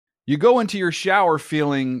You go into your shower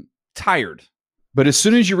feeling tired, but as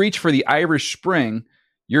soon as you reach for the Irish Spring,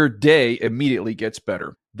 your day immediately gets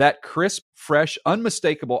better. That crisp, fresh,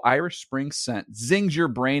 unmistakable Irish Spring scent zings your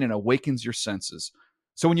brain and awakens your senses.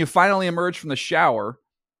 So when you finally emerge from the shower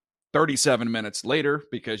 37 minutes later,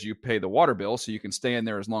 because you pay the water bill so you can stay in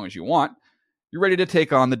there as long as you want, you're ready to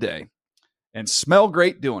take on the day and smell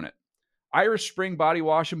great doing it. Irish Spring Body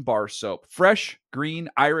Wash and Bar Soap. Fresh, green,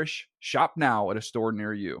 Irish. Shop now at a store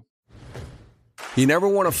near you. You never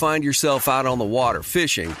want to find yourself out on the water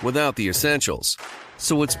fishing without the essentials.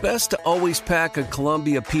 So it's best to always pack a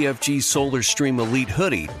Columbia PFG Solar Stream Elite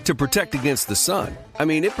hoodie to protect against the sun. I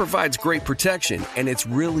mean, it provides great protection, and it's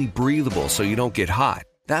really breathable so you don't get hot.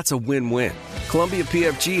 That's a win-win. Columbia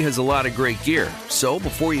PFG has a lot of great gear, so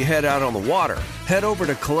before you head out on the water, head over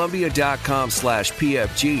to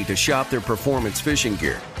Columbia.com/PFG to shop their performance fishing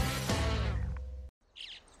gear.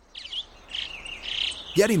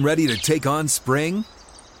 Getting ready to take on spring?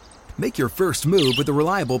 Make your first move with the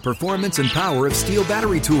reliable performance and power of Steel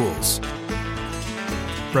battery tools.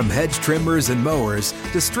 From hedge trimmers and mowers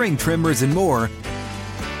to string trimmers and more,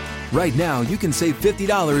 right now you can save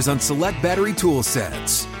 $50 on select battery tool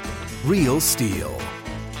sets. Real Steel.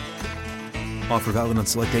 Offer valid on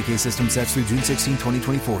select AK system sets through June 16,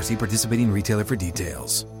 2024. See participating retailer for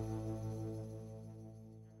details.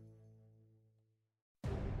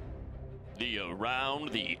 The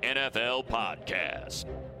Around the NFL podcast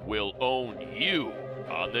will own you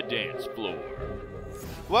on the dance floor.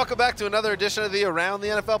 Welcome back to another edition of the Around the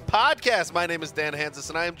NFL podcast. My name is Dan Hansis,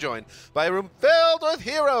 and I am joined by a room filled with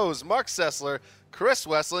heroes. Mark Sessler, Chris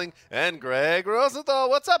Wessling, and Greg Rosenthal.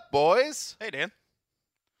 What's up, boys? Hey, Dan.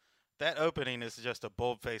 That opening is just a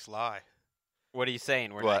bold-faced lie. What are you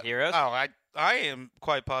saying? We're not heroes? Oh, I am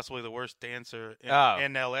quite possibly the worst dancer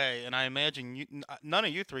in L.A., and I imagine none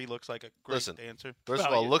of you three looks like a great dancer. First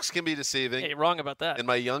of all, looks can be deceiving. Hey, you're wrong about that. In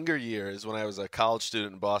my younger years, when I was a college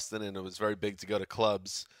student in Boston, and it was very big to go to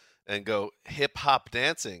clubs and go hip-hop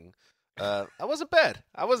dancing, I wasn't bad.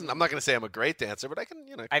 I'm not going to say I'm a great dancer, but I can,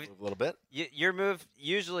 move a little bit. Your move,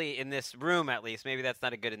 usually in this room at least, maybe that's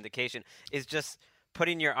not a good indication, is just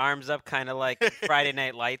putting your arms up kind of like Friday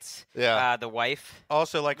Night Lights, the wife.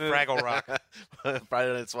 Also like move. Fraggle Rock.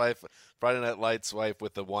 Friday Night Lights wife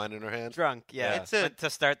with the wine in her hand. Drunk, yeah. To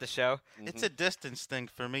start the show. It's a distance thing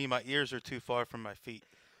for me. My ears are too far from my feet.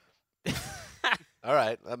 All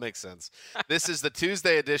right, that makes sense. This is the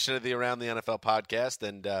Tuesday edition of the Around the NFL podcast,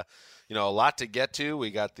 and a lot to get to.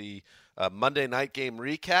 We got the Monday night game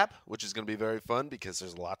recap, which is going to be very fun because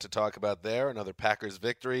there's a lot to talk about there. Another Packers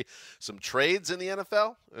victory, some trades in the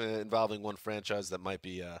NFL involving one franchise that might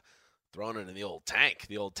be thrown in the old tank,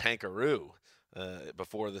 the old tankaroo,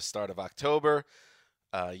 before the start of October.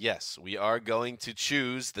 Yes, we are going to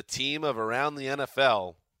choose the team of Around the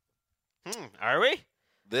NFL. Are we?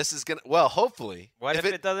 This is going to, well, hopefully. What if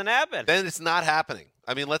it doesn't happen? Then it's not happening.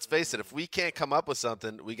 I mean, let's face it. If we can't come up with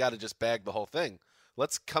something, we got to just bag the whole thing.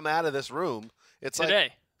 Let's come out of this room. It's today.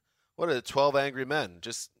 Like, what are the 12 angry men?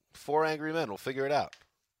 Just 4 angry men. We'll figure it out.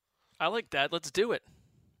 I like that. Let's do it.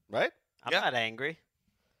 Right? I'm not angry.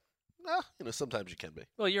 No, sometimes you can be.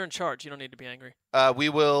 Well, you're in charge. You don't need to be angry.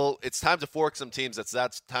 It's time to fork some teams. That's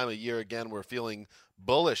that time of year again. We're feeling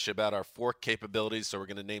bullish about our fork capabilities, so we're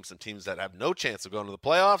going to name some teams that have no chance of going to the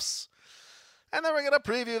playoffs. And then we're going to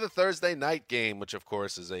preview the Thursday night game, which, of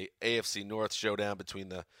course, is a AFC North showdown between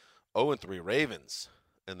the 0-3 Ravens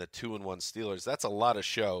and the 2-1 Steelers. That's a lot of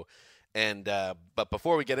show. And but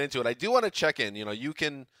before we get into it, I do want to check in. You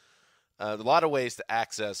can a lot of ways to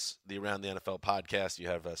access the Around the NFL podcast. You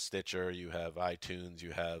have Stitcher, you have iTunes, you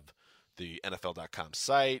have the NFL.com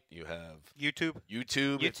site, you have YouTube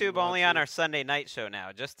only on our Sunday night show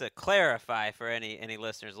now, just to clarify for any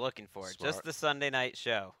listeners looking for it. Smart. Just the Sunday night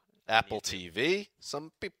show. Apple TV.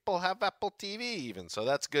 Some people have Apple TV even, so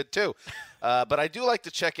that's good too. But I do like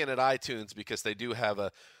to check in at iTunes because they do have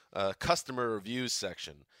a customer reviews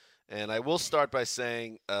section. And I will start by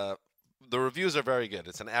saying the reviews are very good.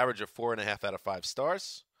 It's an average of 4.5 out of 5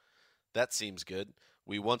 stars. That seems good.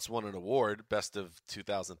 We once won an award, Best of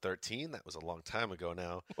 2013. That was a long time ago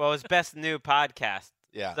now. Well, it was Best New Podcast.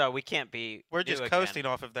 Yeah. So we can't be. We're just coasting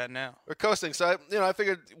off of that now. We're coasting. So I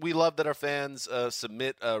figured we love that our fans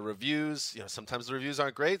submit reviews. Sometimes the reviews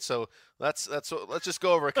aren't great. So let's just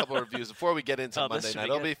go over a couple of reviews before we get into Monday night.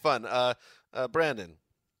 It'll be fun. Brandon,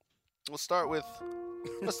 we'll start with.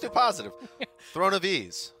 Let's do positive. Throne of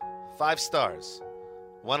Ease, 5 stars.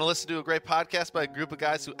 Want to listen to a great podcast by a group of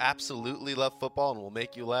guys who absolutely love football and will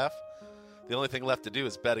make you laugh? The only thing left to do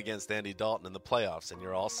is bet against Andy Dalton in the playoffs, and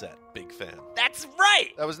you're all set. Big fan. That's right.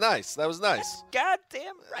 That was nice. That's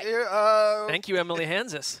goddamn right. Here, Thank you, Emily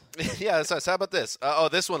Hansis. Yeah, that's nice. How about this?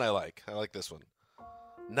 This one I like. I like this one.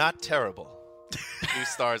 Not terrible. 2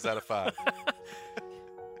 stars out of 5.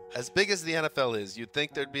 As big as the NFL is, you'd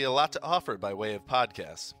think there'd be a lot to offer by way of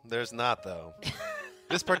podcasts. There's not, though.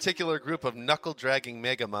 This particular group of knuckle-dragging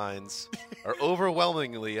mega minds are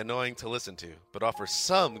overwhelmingly annoying to listen to, but offer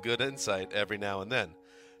some good insight every now and then.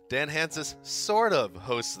 Dan Hansis sort of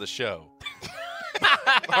hosts the show.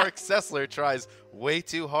 Mark Sessler tries way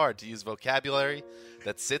too hard to use vocabulary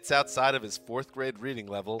that sits outside of his 4th grade reading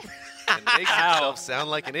level and makes himself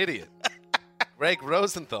sound like an idiot. Greg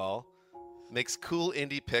Rosenthal makes cool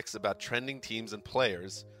indie picks about trending teams and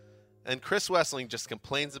players, and Chris Wessling just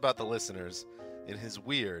complains about the listeners in his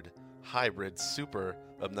weird, hybrid, super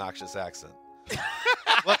obnoxious accent.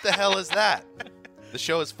 What the hell is that? The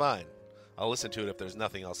show is fine. I'll listen to it if there's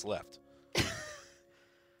nothing else left.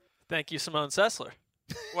 Thank you, Simone Sessler.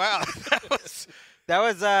 Wow, that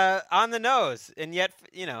was on the nose, and yet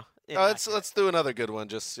let's do another good one.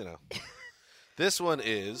 Just this one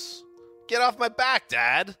is Get Off My Back,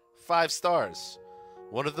 Dad. 5 stars.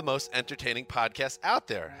 One of the most entertaining podcasts out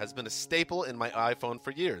there. Has been a staple in my iPhone for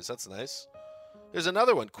years. That's nice. Here's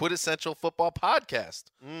another one, Quintessential Football Podcast.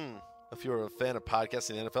 If you're a fan of podcasts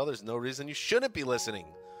in the NFL, there's no reason you shouldn't be listening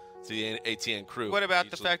to the ATN crew. What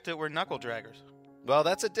about the fact that we're knuckle draggers? Well,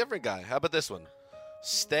 that's a different guy. How about this one?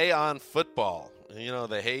 Stay on Football.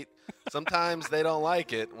 They hate. Sometimes they don't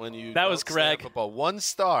like it when you. That was Greg. Football. 1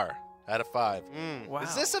 star out of 5. Wow.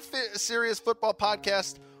 Is this a serious football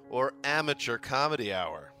podcast or amateur comedy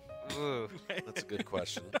hour? Ooh. That's a good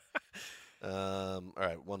question. All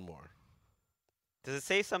right, one more. Does it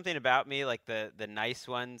say something about me, like the nice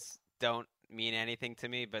ones don't mean anything to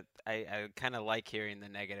me, but I kind of like hearing the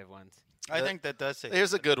negative ones? I think that does say.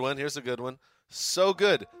 Here's a good one. So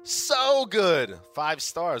good. 5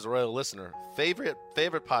 stars, Royal Listener. Favorite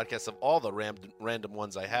podcast of all the random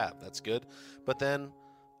ones I have. That's good. But then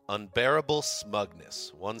Unbearable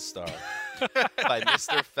Smugness. 1 star by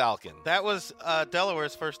Mr. Falcon. That was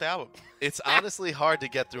Delaware's first album. It's honestly hard to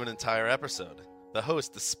get through an entire episode. The hosts,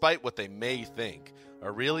 despite what they may think,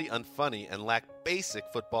 are really unfunny and lack basic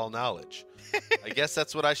football knowledge. I guess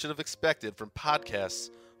that's what I should have expected from podcasts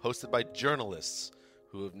hosted by journalists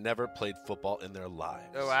who have never played football in their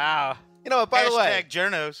lives. Oh, wow. By the way,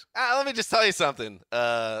 #journos. Let me just tell you something.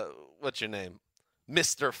 What's your name?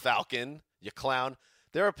 Mr. Falcon, you clown.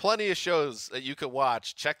 There are plenty of shows that you could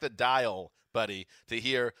watch. Check the dial, buddy, to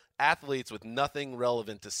hear athletes with nothing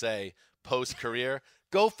relevant to say post-career.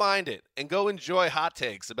 Go find it and go enjoy hot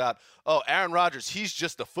takes about, Aaron Rodgers, he's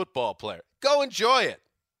just a football player. Go enjoy it.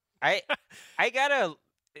 I gotta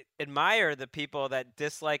admire the people that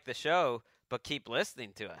dislike the show but keep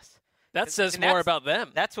listening to us. That says more about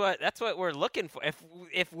them. That's what we're looking for. If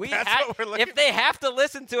if they have to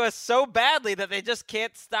listen to us so badly that they just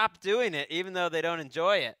can't stop doing it, even though they don't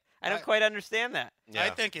enjoy it. I don't quite understand that. Yeah.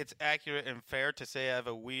 I think it's accurate and fair to say I have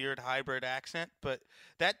a weird hybrid accent, but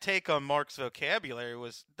that take on Mark's vocabulary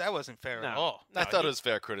wasn't fair at all. I thought it was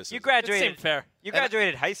fair criticism. You graduated. It seemed fair. You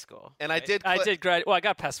graduated high school. And right? I did graduate. Well, I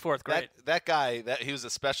got past 4th grade. That guy, he was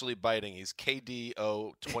especially biting. He's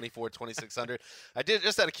KDO 242600. I did,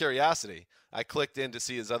 just out of curiosity, I clicked in to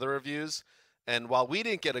see his other reviews. And while we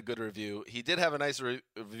didn't get a good review, he did have a nice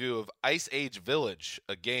review of Ice Age Village,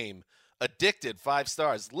 a game. Addicted, 5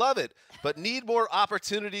 stars. Love it, but need more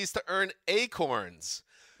opportunities to earn acorns.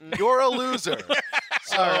 You're a loser.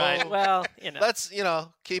 So all right. Well, let's,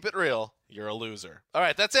 keep it real. You're a loser. All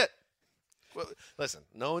right, that's it. Well, listen,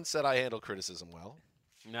 no one said I handle criticism well.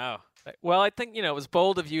 No. Well, I think, it was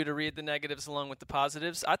bold of you to read the negatives along with the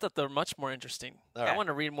positives. I thought they were much more interesting. All right. I want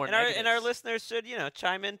to read more negatives. negatives. And our listeners should,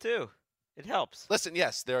 chime in too. It helps. Listen,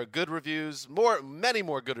 yes, there are good reviews, many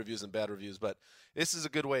more good reviews than bad reviews, but this is a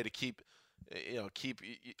good way to keep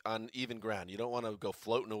on even ground. You don't want to go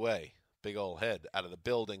floating away, big old head out of the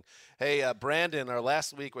building. Hey, Brandon, our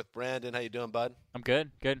last week with Brandon, how you doing, bud? I'm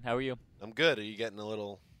good. Good. How are you? I'm good. Are you getting a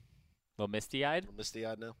little misty-eyed?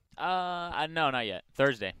 Misty-eyed now? No, not yet.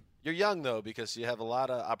 Thursday. You're young though, because you have a lot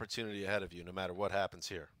of opportunity ahead of you, no matter what happens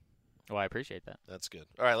here. Well, I appreciate that. That's good.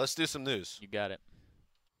 All right, let's do some news. You got it.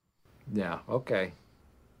 Yeah. Okay.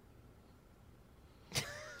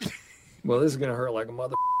 Well, this is gonna hurt like a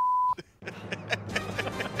mother.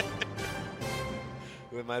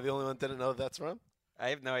 Am I the only one that didn't know that's from? I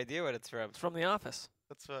have no idea what it's from. It's from The Office.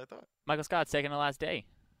 That's what I thought. Michael Scott's taking the last day.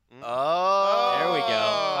 Oh. There we go.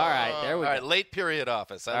 All right, there we go. All right, late period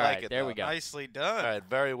Office. I like it. There we go. Nicely done. All right,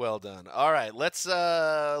 very well done. All right, let's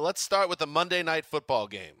start with the Monday Night Football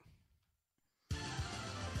game.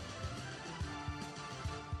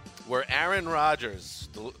 where Aaron Rodgers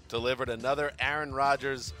delivered another Aaron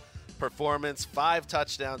Rodgers performance, 5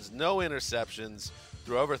 touchdowns, no interceptions,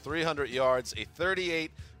 threw over 300 yards, a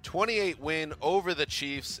 38-28 win over the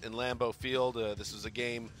Chiefs in Lambeau Field. This was a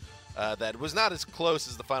game that was not as close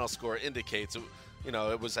as the final score indicates.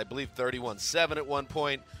 It was, I believe, 31-7 at one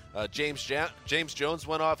point. James Jones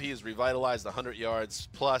went off. He has revitalized 100 yards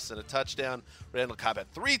plus and a touchdown. Randall Cobb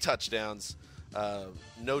had 3 touchdowns.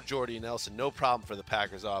 No Jordy Nelson, no problem for the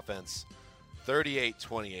Packers offense.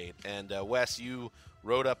 38-28. And Wes, you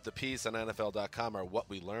wrote up the piece on NFL.com, or What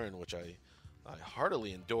We Learned, which I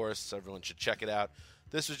heartily endorse. Everyone should check it out.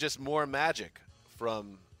 This was just more magic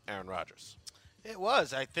from Aaron Rodgers. It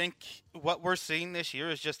was. I think what we're seeing this year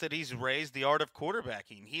is just that he's raised the art of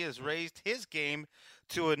quarterbacking. He has raised his game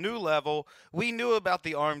to a new level. We knew about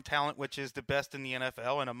the arm talent, which is the best in the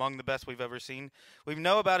NFL and among the best we've ever seen. We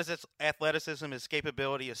know about his athleticism, his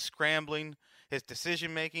capability, his scrambling, his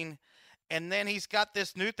decision-making. And then he's got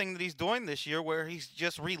this new thing that he's doing this year where he's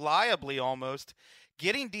just reliably almost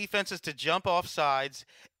getting defenses to jump off sides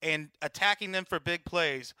and attacking them for big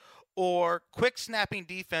plays, or quick snapping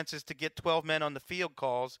defenses to get 12 men on the field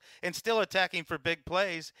calls and still attacking for big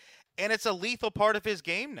plays. And it's a lethal part of his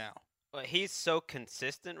game now. Well, he's so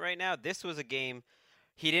consistent right now. This was a game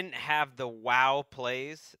he didn't have the wow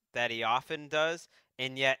plays that he often does,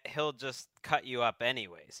 and yet he'll just cut you up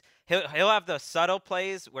anyways. He'll have the subtle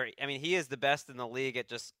plays where, he is the best in the league at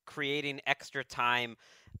just creating extra time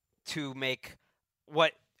to make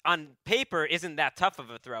what on paper isn't that tough of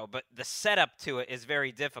a throw, but the setup to it is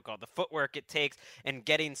very difficult. The footwork it takes and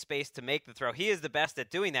getting space to make the throw. He is the best at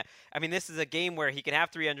doing that. This is a game where he can have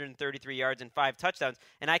 333 yards and 5 touchdowns,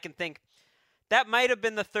 and I can think that might have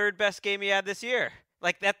been the 3rd best game he had this year.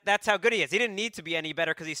 That's how good he is. He didn't need to be any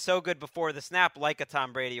better because he's so good before the snap, like a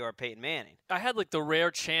Tom Brady or a Peyton Manning. I had the rare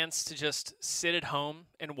chance to just sit at home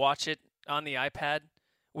and watch it on the iPad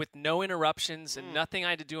with no interruptions and nothing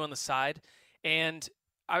I had to do on the side. And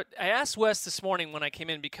I asked Wes this morning when I came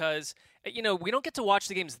in because, we don't get to watch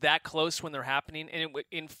the games that close when they're happening and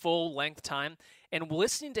in full length time. And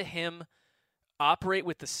listening to him operate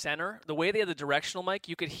with the center, the way they had the directional mic,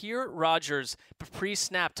 you could hear Rodgers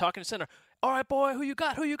pre-snap talking to center. All right, boy, who you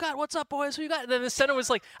got? What's up, boys? Who you got? And then the center was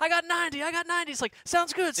like, I got 90. It's like,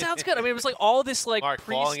 sounds good. It was all this Mark,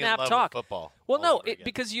 pre-snap talk. Football well, no,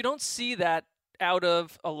 because you don't see that out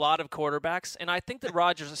of a lot of quarterbacks. And I think that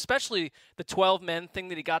Rodgers, especially the 12-men thing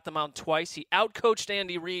that he got them on twice, he outcoached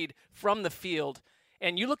Andy Reid from the field.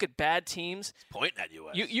 And you look at bad teams. He's pointing at you.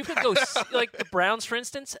 You could go like the Browns, for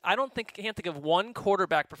instance. I can't think of one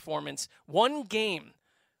quarterback performance, one game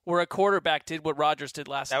where a quarterback did what Rodgers did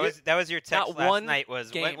last year. That was your text last night.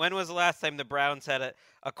 When was the last time the Browns had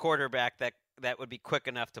a quarterback that would be quick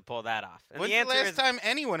enough to pull that off? And when's the last time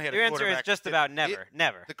anyone had a quarterback? Your answer is just about never.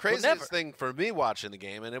 Never. The craziest thing for me watching the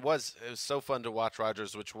game, and it was so fun to watch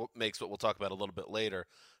Rodgers, which makes what we'll talk about a little bit later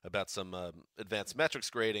about some advanced metrics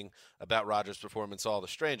grading about Rodgers' performance all the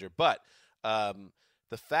stranger. But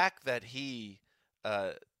the fact that he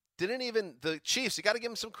didn't even – the Chiefs, you got to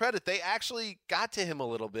give him some credit. They actually got to him a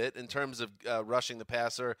little bit in terms of rushing the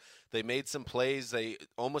passer. They made some plays. They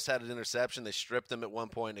almost had an interception. They stripped him at one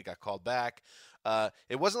point. It got called back.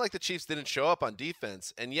 It wasn't like the Chiefs didn't show up on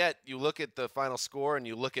defense, and yet you look at the final score and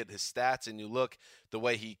you look at his stats and you look the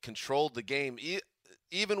way he controlled the game.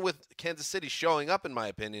 Even with Kansas City showing up, in my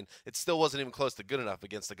opinion, it still wasn't even close to good enough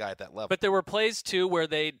against a guy at that level. But there were plays, too, where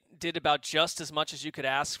they did about just as much as you could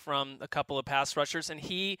ask from a couple of pass rushers. And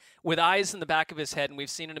he, with eyes in the back of his head, and we've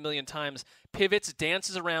seen it a million times, pivots,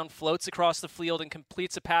 dances around, floats across the field, and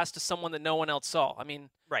completes a pass to someone that no one else saw.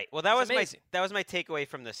 Right. Well, that was my takeaway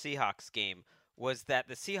from the Seahawks game, was that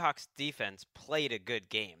the Seahawks defense played a good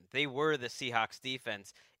game. They were the Seahawks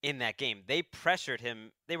defense in that game. They pressured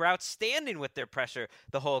him. They were outstanding with their pressure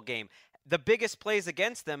the whole game. The biggest plays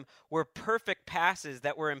against them were perfect passes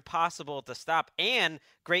that were impossible to stop and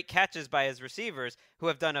great catches by his receivers, who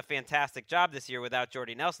have done a fantastic job this year without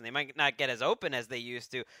Jordy Nelson. They might not get as open as they used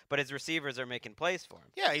to, but his receivers are making plays for him.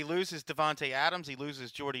 Yeah, he loses Devontae Adams. He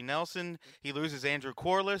loses Jordy Nelson. He loses Andrew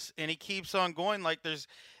Corliss, and he keeps on going. Like there's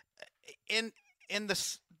in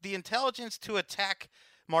the intelligence to attack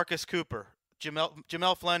Marcus Cooper.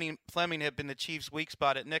 Jamel Fleming had been the Chiefs' weak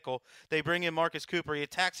spot at nickel. They bring in Marcus Cooper. He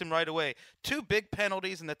attacks him right away. 2 big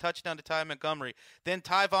penalties and the touchdown to Ty Montgomery. Then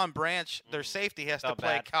Tyvon Branch, their safety, has to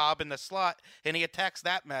play Cobb in the slot, and he attacks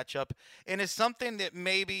that matchup. And it's something that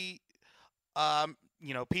maybe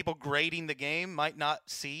people grading the game might not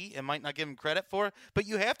see and might not give him credit for, but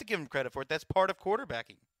you have to give him credit for it. That's part of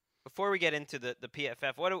quarterbacking. Before we get into the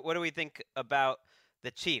PFF, what do we think about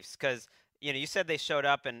the Chiefs? Because you said they showed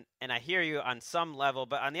up, and I hear you on some level,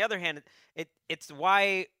 but on the other hand, it's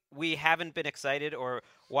why we haven't been excited, or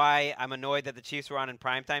why I'm annoyed that the Chiefs were on in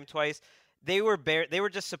primetime twice. They were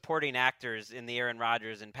just supporting actors in the Aaron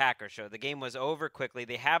Rodgers and Packers show. The game was over quickly.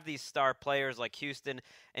 They have these star players like Houston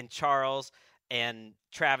and Charles and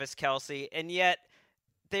Travis Kelce, and yet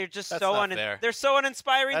they're just they're so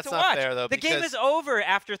uninspiring That's to not watch. fair, though, the game because is over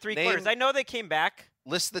after 3 quarters. I know they came back.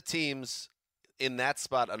 List the teams in that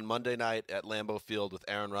spot on Monday night at Lambeau Field with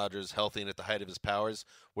Aaron Rodgers healthy and at the height of his powers,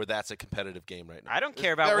 where that's a competitive game right now. I don't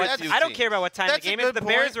care about what time the game is. The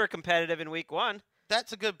Bears were competitive in Week 1.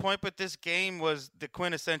 That's a good point, but this game was the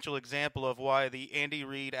quintessential example of why the Andy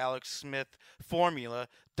Reid, Alex Smith formula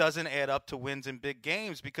doesn't add up to wins in big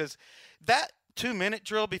games, because that 2-minute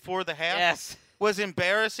drill before the half was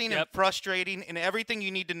embarrassing and frustrating, and everything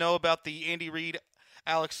you need to know about the Andy Reid,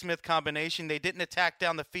 Alex Smith combination. They didn't attack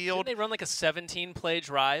down the field. Didn't they run like a 17-play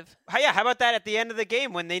drive? Yeah, how about that at the end of the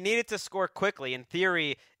game when they needed to score quickly? In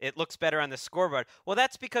theory, it looks better on the scoreboard. Well,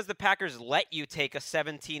 that's because the Packers let you take a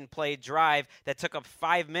 17-play drive that took up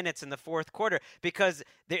 5 minutes in the fourth quarter, because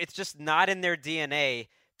it's just not in their DNA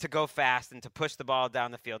to go fast and to push the ball down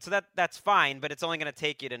the field. So that's fine, but it's only going to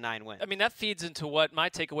take you to 9 wins. I mean, that feeds into what my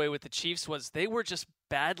takeaway with the Chiefs was. They were just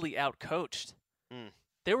badly outcoached.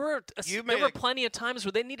 There were plenty of times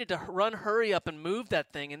where they needed to run, hurry up, and move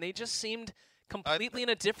that thing, and they just seemed completely in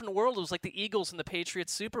a different world. It was like the Eagles in the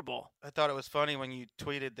Patriots Super Bowl. I thought it was funny when you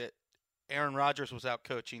tweeted that Aaron Rodgers was out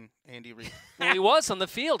coaching Andy Reid. Well, he was on the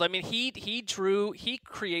field. I mean, he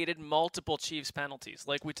created multiple Chiefs penalties,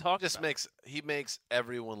 like we talked about. He makes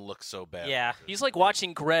everyone look so bad. Yeah, he's like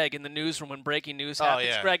watching Greg in the newsroom when breaking news happens.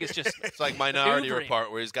 Yeah. Greg is just it's like Minority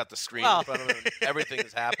Report, where he's got the screen in front of him and everything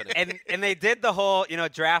is happening. And they did the whole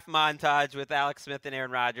draft montage with Alex Smith and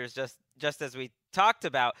Aaron Rodgers, just as we talked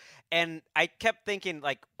about. And I kept thinking,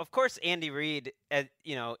 like, of course Andy Reid,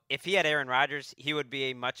 if he had Aaron Rodgers, he would be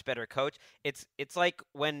a much better coach. It's like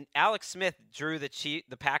when Alex Smith drew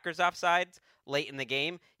the Packers offsides late in the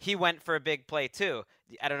game, he went for a big play too.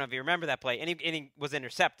 I don't know if you remember that play, and he was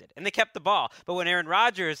intercepted, and they kept the ball. But when Aaron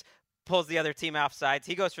Rodgers pulls the other team offsides,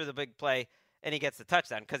 he goes for the big play and he gets the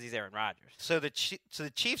touchdown because he's Aaron Rodgers. So the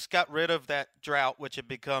Chiefs got rid of that drought, which had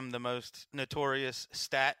become the most notorious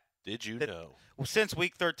stat. Did you know? Since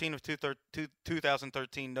Week 13 of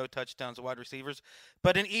 2013, no touchdowns to wide receivers.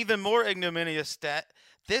 But an even more ignominious stat,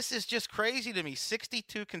 this is just crazy to me,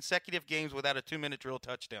 62 consecutive games without a 2-minute drill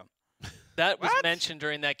touchdown. That was mentioned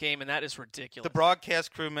during that game, and that is ridiculous. The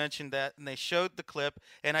broadcast crew mentioned that, and they showed the clip,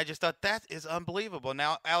 and I just thought that is unbelievable.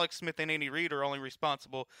 Now, Alex Smith and Andy Reid are only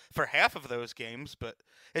responsible for half of those games, but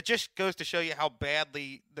it just goes to show you how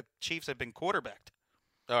badly the Chiefs have been quarterbacked.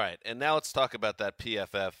 All right, and now let's talk about that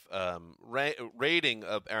PFF rating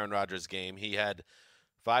of Aaron Rodgers' game. He had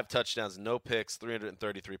 5 touchdowns, no picks,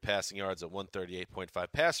 333 passing yards, at 138.5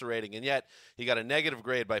 passer rating, and yet he got a negative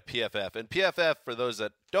grade by PFF. And PFF, for those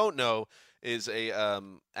that don't know, is a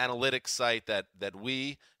analytics site that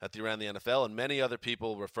we at the Around the NFL and many other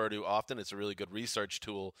people refer to often. It's a really good research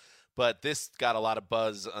tool. But this got a lot of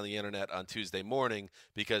buzz on the internet on Tuesday morning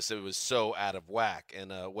because it was so out of whack.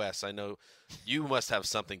 And Wes, I know you must have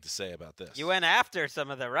something to say about this. You went after some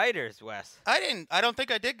of the writers, Wes. I don't think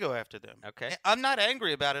I did go after them. Okay. I'm not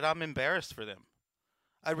angry about it. I'm embarrassed for them.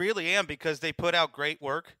 I really am, because they put out great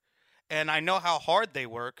work, and I know how hard they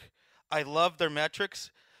work. I love their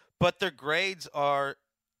metrics, but their grades are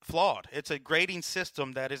flawed. It's a grading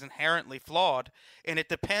system that is inherently flawed, and it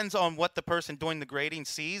depends on what the person doing the grading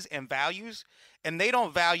sees and values, and they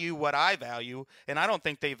don't value what I value, and I don't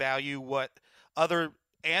think they value what other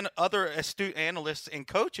astute analysts and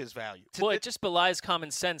coaches value. Well, it just belies common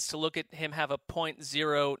sense to look at him have a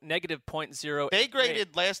negative 0.0. They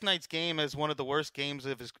graded last night's game as one of the worst games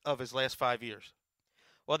of his last 5 years.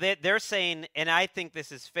 Well, they're saying, and I think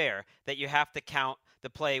this is fair, that you have to count the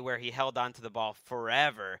play where he held onto the ball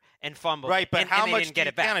forever and fumbled. Right, but how much do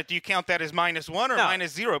you count it? Do you count that as -1 or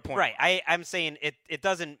 -0 point? Right, I'm saying it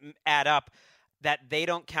doesn't add up that they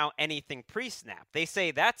don't count anything pre-snap. They say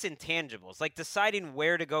that's intangibles. Like deciding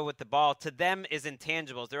where to go with the ball to them is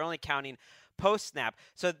intangibles. They're only counting post-snap.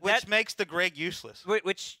 Which makes the grade useless.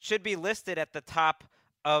 Which should be listed at the top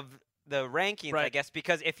of the rankings, right. I guess,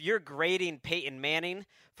 because if you're grading Peyton Manning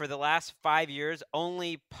for the last 5 years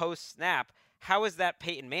only post-snap, how is that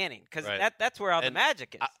Peyton Manning? Because that's where all the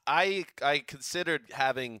magic is. I considered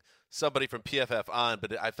having somebody from PFF on,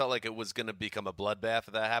 but I felt like it was going to become a bloodbath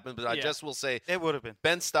if that happened. But I just will say it would have been.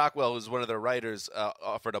 Ben Stockwell, who's one of their writers,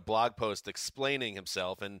 offered a blog post explaining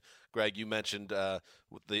himself. And Greg, you mentioned the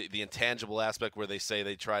intangible aspect where they say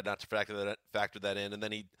they tried not to factor that in, and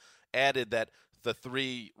then he added that the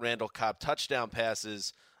 3 Randall Cobb touchdown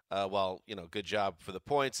passes, good job for the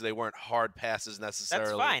points. They weren't hard passes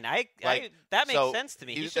necessarily. That's fine. That makes sense to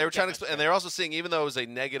me. They were trying to explain, and they're also seeing, even though it was a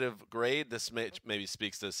negative grade, this maybe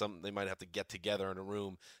speaks to something they might have to get together in a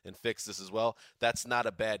room and fix this as well. That's not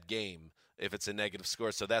a bad game if it's a negative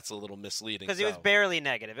score, so that's a little misleading. Because it was barely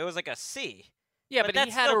negative. It was like a C. Yeah, but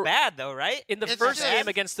that's he had still bad, though, right? In the first game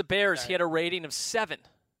against the Bears, he had a rating of 7.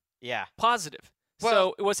 Yeah. Positive.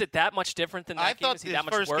 Well, so was it that much different than that I game? thought Is he his that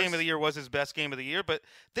much first worse? game of the year was his best game of the year, but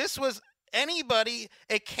this was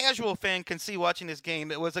a casual fan can see watching this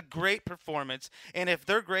game. It was a great performance, and if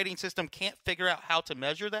their grading system can't figure out how to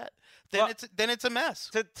measure that, then it's a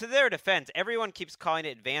mess. To their defense, everyone keeps calling it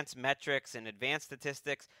advanced metrics and advanced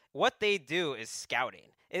statistics. What they do is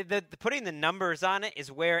scouting. Putting the numbers on it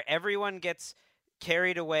is where everyone gets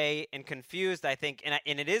carried away and confused, I think,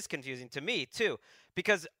 and it is confusing to me too,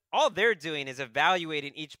 because all they're doing is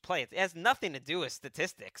evaluating each play. It has nothing to do with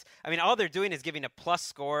statistics. I mean, all they're doing is giving a plus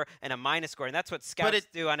score and a minus score, and that's what scouts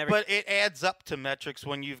do on every. But it adds up to metrics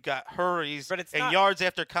when you've got hurries and not, yards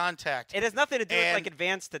after contact. It has nothing to do with like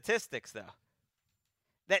advanced statistics, though.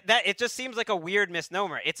 That it just seems like a weird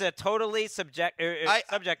misnomer. It's a totally subjective the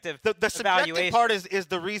evaluation. subjective part is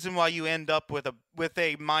the reason why you end up with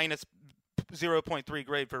a minus 0.3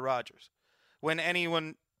 grade for Rodgers, when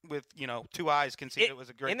anyone with 2 eyes can see it was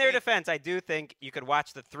a great. In their game. defense, I do think you could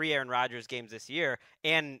watch the 3 Aaron Rodgers games this year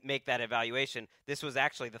and make that evaluation. This was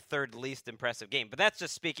actually the 3rd least impressive game, but that's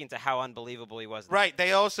just speaking to how unbelievable he was. Right.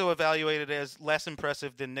 They also evaluated it as less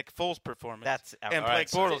impressive than Nick Foles' performance. That's and Blake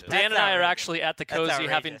Bortles. Dan and I are actually at the Cozy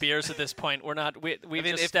having beers at this point. We're not. We've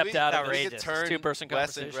just stepped out of this 2-person conversation.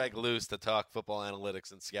 Wes and Greg loose to talk football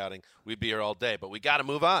analytics and scouting. We'd be here all day, but we got to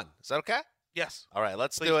move on. Is that okay? Yes. All right,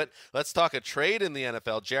 let's do it. Let's talk a trade in the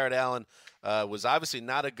NFL. Jared Allen was obviously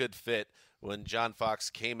not a good fit when John Fox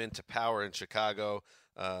came into power in Chicago,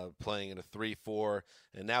 playing in a 3-4,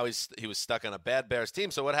 and now he was stuck on a bad Bears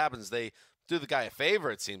team. So what happens? They do the guy a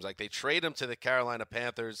favor, it seems like. They trade him to the Carolina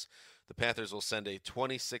Panthers. The Panthers will send a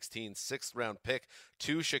 2016 6th-round pick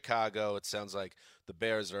to Chicago. It sounds like the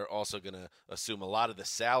Bears are also going to assume a lot of the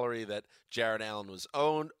salary that Jared Allen was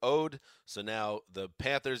owed. So now the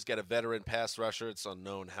Panthers get a veteran pass rusher. It's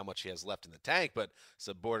unknown how much he has left in the tank, but it's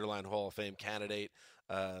a borderline Hall of Fame candidate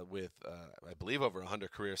with, I believe, over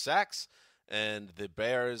 100 career sacks. And the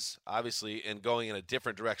Bears, obviously, and going in a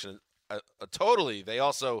different direction totally, they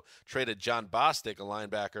also traded John Bostic, a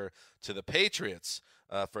linebacker, to the Patriots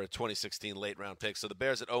for a 2016 late-round pick. So the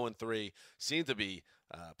Bears at 0-3 seem to be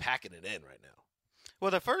packing it in right now.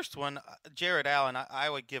 Well, the first one, Jared Allen, I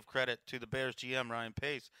would give credit to the Bears GM, Ryan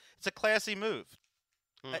Pace. It's a classy move.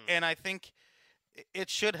 And I think it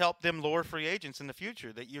should help them lure free agents in the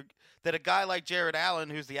future. That a guy like Jared Allen,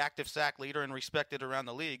 who's the active sack leader and respected around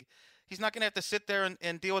the league, he's not going to have to sit there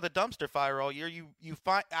and deal with a dumpster fire all year. You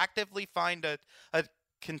actively find a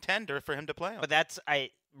contender for him to play on. But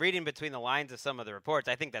reading between the lines of some of the reports,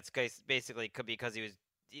 I think that's basically because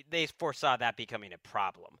they foresaw that becoming a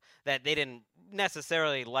problem, that they didn't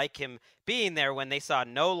necessarily like him being there when they saw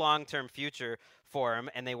no long-term future for him,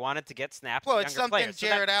 and they wanted to get snaps. Well, with it's younger something players.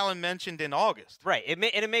 Jared Allen mentioned in August. Right, and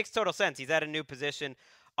it makes total sense. He's at a new position,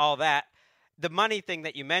 all that. The money thing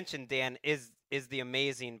that you mentioned, Dan, is the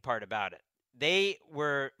amazing part about it. They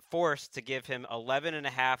were forced to give him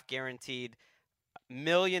 $11.5 guaranteed $1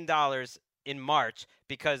 million in March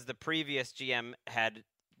because the previous GM had,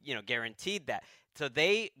 guaranteed that. So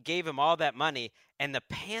they gave him all that money, and the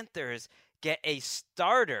Panthers get a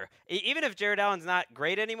starter. Even if Jared Allen's not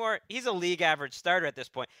great anymore, he's a league average starter at this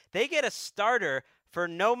point. They get a starter for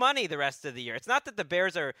no money the rest of the year. It's not that the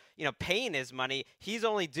Bears are, paying his money. He's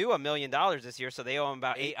only due $1 million this year, so they owe him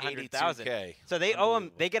about $800,000. So they owe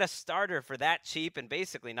him. They get a starter for that cheap and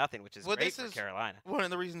basically nothing, which is great for Carolina. One of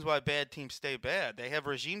the reasons why bad teams stay bad. They have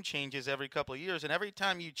regime changes every couple of years, and every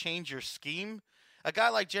time you change your scheme, a guy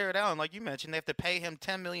like Jared Allen, like you mentioned, they have to pay him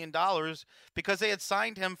 $10 million because they had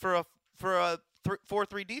signed him for a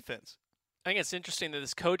 4-3 defense. I think it's interesting that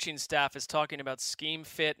this coaching staff is talking about scheme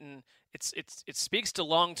fit, and it speaks to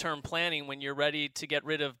long-term planning when you're ready to get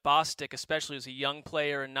rid of Bostic, especially as a young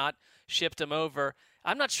player, and not shipped him over.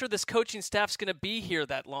 I'm not sure this coaching staff's going to be here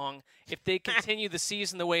that long if they continue the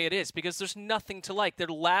season the way it is, because there's nothing to like. They're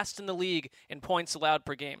last in the league in points allowed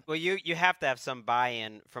per game. Well, you have to have some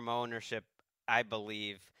buy-in from ownership, I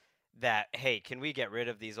believe, that, hey, can we get rid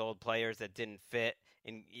of these old players that didn't fit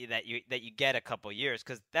that you get a couple years,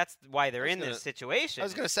 because that's why they're in this situation. I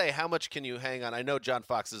was going to say, how much can you hang on? I know John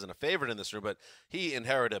Fox isn't a favorite in this room, but he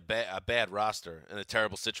inherited a bad roster and a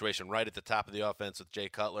terrible situation right at the top of the offense with Jay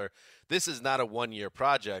Cutler. This is not a one-year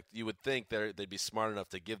project. You would think they'd be smart enough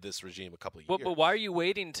to give this regime a couple of years. But why are you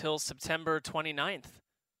waiting till September 29th?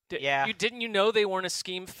 Yeah. Didn't you know they weren't a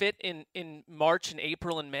scheme fit in March and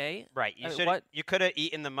April and May? Right. You could have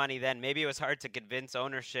eaten the money then. Maybe it was hard to convince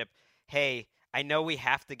ownership, hey, I know we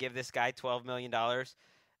have to give this guy $12 million,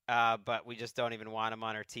 but we just don't even want him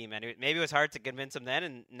on our team. And maybe it was hard to convince him then,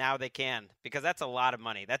 and now they can, because that's a lot of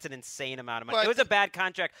money. That's an insane amount of money. Well, it was a bad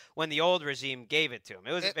contract when the old regime gave it to him.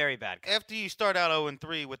 It was a very bad contract. After you start out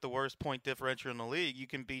 0-3 with the worst point differential in the league, you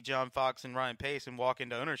can be John Fox and Ryan Pace and walk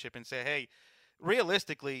into ownership and say, hey,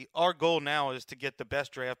 realistically, our goal now is to get the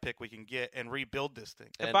best draft pick we can get and rebuild this thing.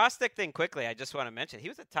 The Bostic thing, quickly, I just want to mention, he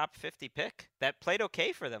was a top 50 pick. That played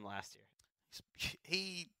okay for them last year.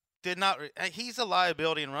 He did not. He's a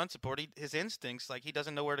liability in run support. His instincts, like he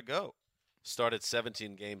doesn't know where to go. Started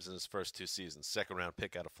 17 games in his first 2 seasons. Second-round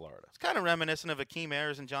pick out of Florida. It's kind of reminiscent of Akeem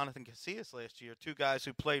Ayers and Jonathan Casillas last year, 2 guys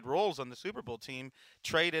who played roles on the Super Bowl team,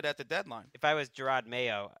 traded at the deadline. If I was Gerard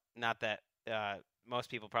Mayo, not that most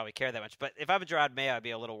people probably care that much, but if I'm Gerard Mayo, I'd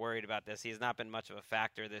be a little worried about this. He has not been much of a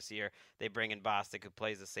factor this year. They bring in Bostic, who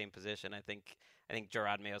plays the same position. I think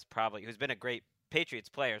Gerard Mayo's probably, who's been a great Patriots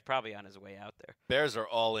player, is probably on his way out there. Bears are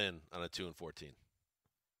all in on a 2-14.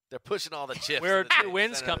 They're pushing all the chips. Where are 2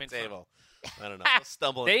 wins center of coming the table. from? I don't know. They'll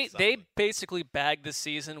stumble into something. They basically bagged the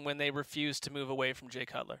season when they refused to move away from Jay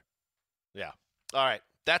Cutler. Yeah. All right.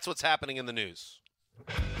 That's what's happening in the news.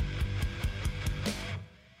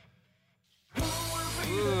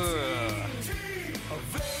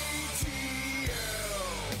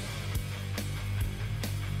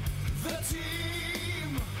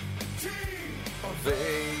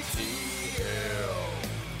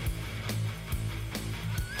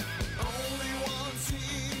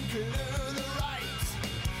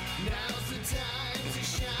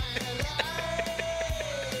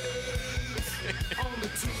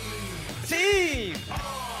 Team!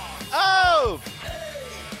 Oh!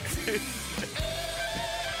 This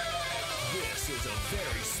is a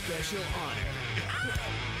very special honor.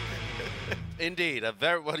 Indeed.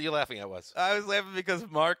 What are you laughing at, Wes? I was laughing because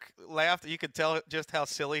Mark laughed. You could tell just how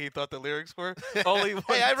silly he thought the lyrics were. Only one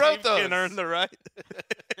I wrote team can those. earn the right.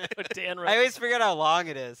 Dan I always forget how long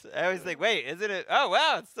it is. I always think, wait, isn't it? Oh,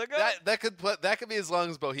 wow, it's so good. That could be as long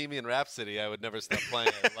as Bohemian Rhapsody. I would never stop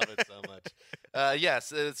playing. I love it so much.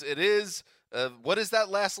 Yes, it is. What is that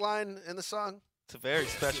last line in the song? It's a very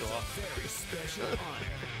special offer. Very special honor.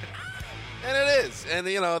 And it is. And,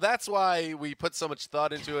 that's why we put so much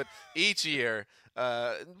thought into it each year.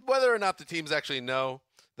 Whether or not the teams actually know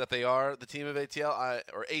that they are the team of ATL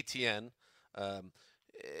or ATN,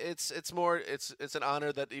 it's an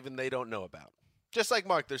honor that even they don't know about. Just like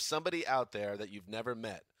Mark, there's somebody out there that you've never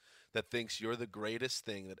met that thinks you're the greatest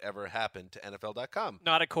thing that ever happened to NFL.com.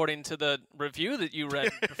 Not according to the review that you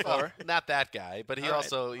read before. Well, not that guy, but he All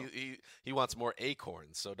also he wants more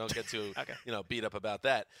acorns, so don't get too beat up about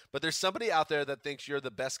that. But there's somebody out there that thinks you're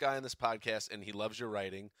the best guy on this podcast, and he loves your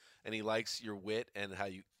writing, and he likes your wit and how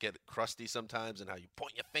you get crusty sometimes, and how you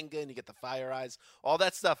point your finger and you get the fire eyes. All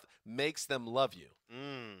that stuff makes them love you.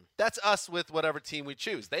 That's us with whatever team we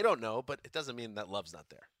choose. They don't know, but it doesn't mean that love's not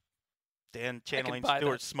there. Dan channeling buy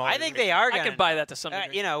Stuart that. Small. I think they are. I can buy that to some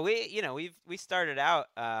degree. We started out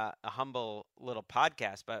a humble little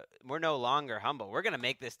podcast, but we're no longer humble. We're going to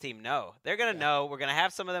make this team know. They're going to know. We're going to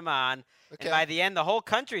have some of them on, and by the end, the whole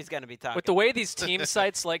country's going to be talking. With the way these team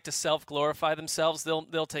sites like to self-glorify themselves,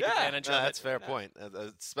 they'll take advantage of it. That's a fair point,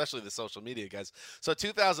 especially the social media guys. So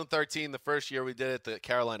 2013, the first year we did it, the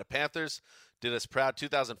Carolina Panthers did us proud.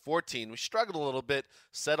 2014, we struggled a little bit,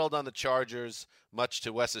 settled on the Chargers, much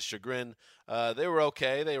to Wes's chagrin. They were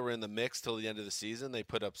okay. They were in the mix till the end of the season. They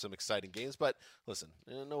put up some exciting games. But listen,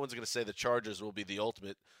 no one's going to say the Chargers will be the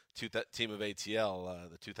ultimate team of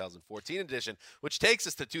ATL, the 2014 edition, which takes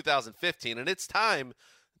us to 2015. And it's time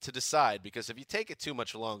to decide, because if you take it too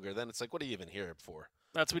much longer, then it's like, what are you even here for?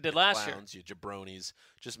 That's what we did last year. You jabronis.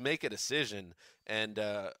 Just make a decision. And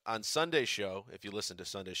on Sunday show, if you listen to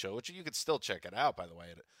Sunday show, which you can still check it out, by the way,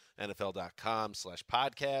 at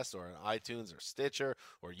NFL.com/podcast or on iTunes or Stitcher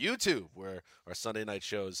or YouTube, where our Sunday night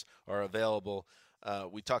shows are available.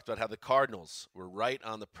 We talked about how the Cardinals were right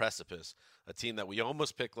on the precipice, a team that we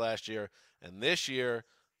almost picked last year. And this year,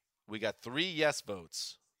 we got 3 yes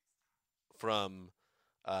votes from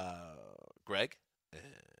Greg and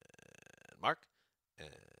Mark and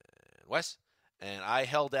Wes, and I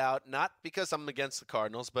held out, not because I'm against the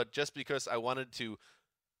Cardinals, but just because I wanted to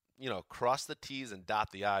cross the T's and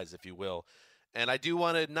dot the I's, if you will. And I do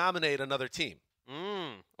want to nominate another team.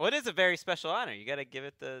 Well, it is a very special honor. You got to give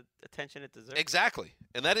it the attention it deserves. Exactly.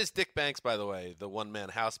 And that is Dick Banks, by the way, the one-man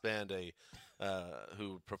house band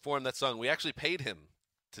who performed that song. We actually paid him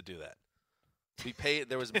to do that. We paid.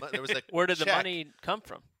 There was a Where did the check. money come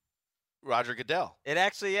from? Roger Goodell. It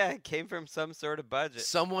actually, it came from some sort of budget.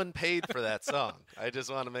 Someone paid for that song. I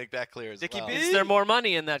just want to make that clear as Dickie well. B? Is there more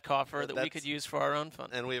money in that coffer that we That's- could use for our own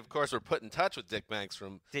fund? And we, of course, were put in touch with Dick Banks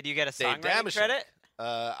from Did you get a Dave songwriting Damashek. credit?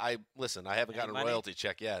 I haven't gotten money? a royalty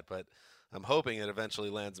check yet, but I'm hoping it eventually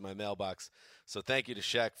lands in my mailbox. So thank you to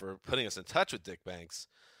Sheck for putting us in touch with Dick Banks.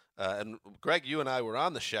 And Greg, you and I were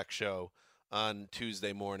on the Sheck show on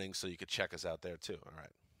Tuesday morning, so you could check us out there too. All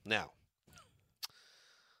right. Now,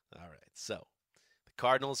 so the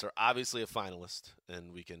Cardinals are obviously a finalist,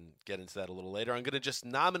 and we can get into that a little later. I'm going to just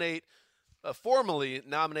formally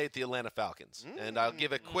nominate the Atlanta Falcons, and I'll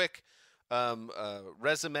give a quick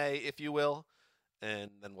resume, if you will,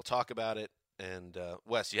 and then we'll talk about it. And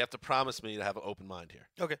Wes, you have to promise me to have an open mind here.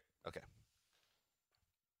 Okay.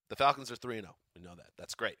 The Falcons are 3-0. We know that.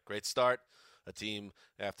 That's great. Great start. A team,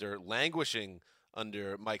 after languishing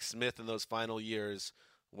under Mike Smith in those final years,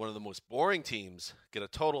 one of the most boring teams, get a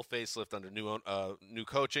total facelift under new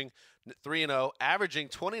coaching. 3-0, averaging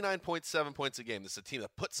 29.7 points a game. This is a team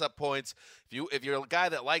that puts up points. If you're a guy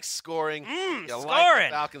that likes scoring, you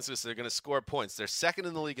like the Falcons because they're going to score points. They're second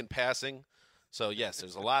in the league in passing. So, yes,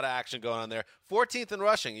 there's a lot of action going on there. 14th in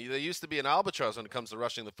rushing. They used to be an albatross when it comes to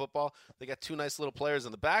rushing the football. They got two nice little players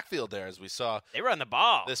in the backfield there, as we saw. They run the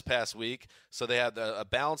ball this past week. So they have a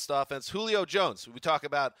balanced offense. Julio Jones. We talk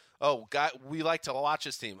about, we like to watch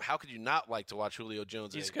this team. How could you not like to watch Julio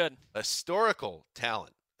Jones? He's good. Historical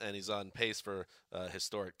talent, and he's on pace for a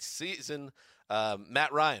historic season.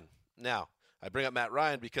 Matt Ryan. Now, I bring up Matt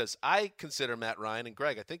Ryan because I consider Matt Ryan, and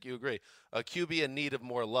Greg, I think you agree, a QB in need of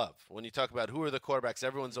more love. When you talk about who are the quarterbacks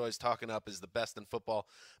everyone's always talking up as the best in football,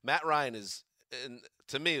 Matt Ryan is,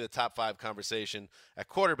 to me, the top 5 conversation at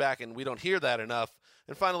quarterback, and we don't hear that enough.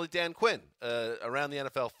 And finally, Dan Quinn, around the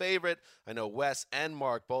NFL favorite. I know Wes and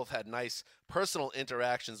Mark both had nice personal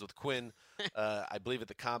interactions with Quinn, I believe at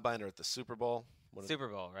the Combine or at the Super Bowl. Super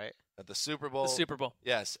Bowl, right? At the Super Bowl. The Super Bowl.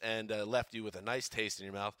 Yes, and left you with a nice taste in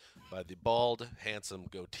your mouth by the bald, handsome,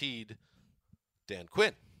 goateed Dan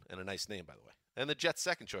Quinn. And a nice name, by the way. And the Jets'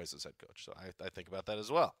 second choice as head coach. So I think about that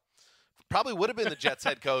as well. Probably would have been the Jets'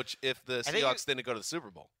 head coach if the Seahawks didn't go to the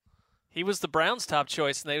Super Bowl. He was the Browns' top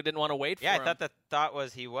choice, and they didn't want to wait for him. Yeah, I thought the thought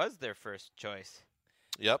was he was their first choice.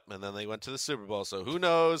 Yep, and then they went to the Super Bowl. So who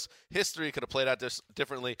knows? History could have played out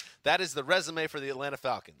differently. That is the resume for the Atlanta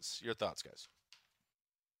Falcons. Your thoughts, guys?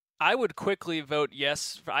 I would quickly vote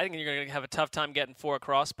yes. I think you're going to have a tough time getting 4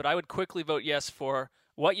 across, but I would quickly vote yes for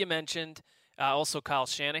what you mentioned. Also, Kyle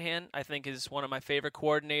Shanahan, I think, is one of my favorite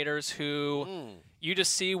coordinators who you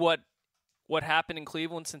just see what happened in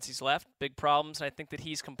Cleveland since he's left. Big problems, and I think that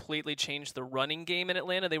he's completely changed the running game in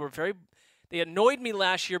Atlanta. They annoyed me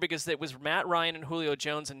last year because it was Matt Ryan and Julio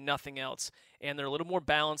Jones and nothing else, and they're a little more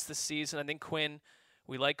balanced this season. I think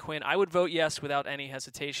we like Quinn. I would vote yes without any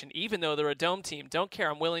hesitation, even though they're a dome team. Don't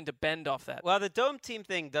care. I'm willing to bend off that. Well, the dome team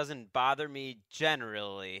thing doesn't bother me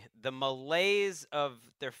generally. The malaise of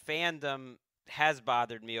their fandom has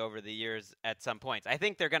bothered me over the years at some points. I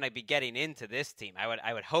think they're going to be getting into this team.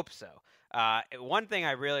 I would hope so. One thing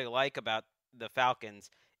I really like about the Falcons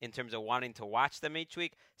in terms of wanting to watch them each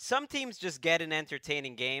week, some teams just get in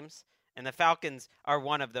entertaining games. And the Falcons are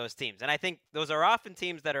one of those teams. And I think those are often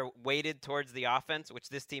teams that are weighted towards the offense, which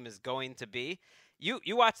this team is going to be. You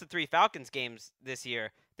watch the 3 Falcons games this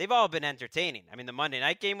year, they've all been entertaining. I mean, the Monday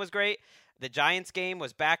night game was great. The Giants game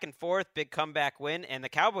was back and forth, big comeback win. And the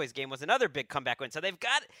Cowboys game was another big comeback win. So they've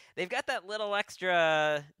got that little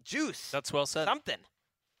extra juice. That's well said. Something.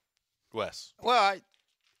 Wes. Well,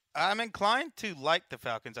 I'm inclined to like the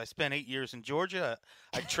Falcons. I spent 8 years in Georgia.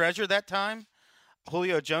 I treasure that time.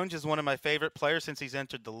 Julio Jones is one of my favorite players since he's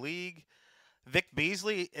entered the league. Vic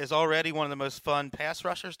Beasley is already one of the most fun pass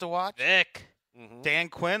rushers to watch. Vic. Mm-hmm. Dan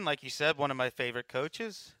Quinn, like you said, one of my favorite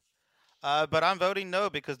coaches. But I'm voting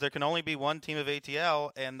no because there can only be one team of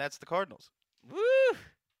ATL, and that's the Cardinals. Woo!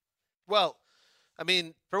 Well, I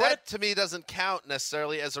mean, that to me doesn't count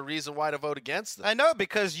necessarily as a reason why to vote against them. I know,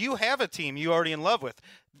 because you have a team you're already in love with.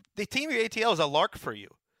 The team of ATL is a lark for you.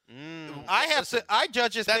 I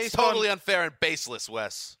judge it That's based totally on, unfair and baseless,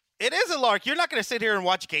 Wes. It is a lark. You're not going to sit here and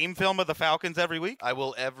watch game film of the Falcons every week. I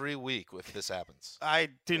will every week if this happens. I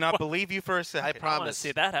do not believe you for a second. I promise. I want to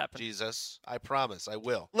see that happen. Jesus, I promise, I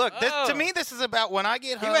will. Look, to me, this is about when I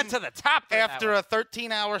get home. He went to the top after a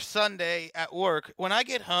 13-hour Sunday at work. When I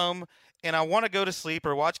get home and I want to go to sleep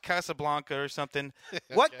or watch Casablanca or something,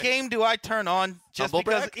 what game do I turn on just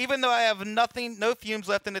because even though I have no fumes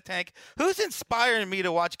left in the tank, who's inspiring me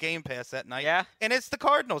to watch Game Pass that night? Yeah. And it's the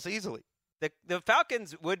Cardinals easily. The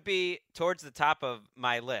Falcons would be towards the top of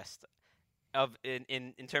my list of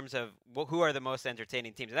in terms of who are the most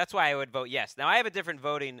entertaining teams. And that's why I would vote yes. Now, I have a different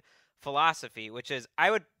voting philosophy, which is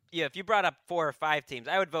if you brought up 4 or 5 teams,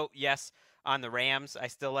 I would vote yes on the Rams. I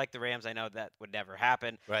still like the Rams. I know that would never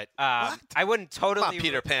happen. Right. I wouldn't totally. Come on,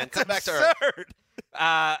 Peter Pan. Come back to Earth.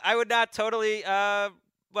 I would not totally.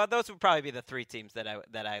 Well, those would probably be the 3 teams that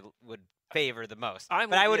I would favor the most.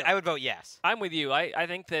 I would vote yes. I'm with you. I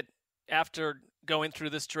think that after going through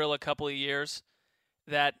this drill a couple of years,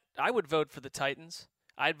 that I would vote for the Titans.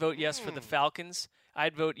 I'd vote yes for the Falcons.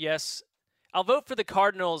 I'd vote yes. I'll vote for the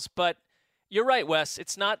Cardinals, but you're right, Wes.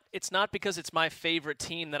 It's not because it's my favorite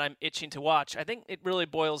team that I'm itching to watch. I think it really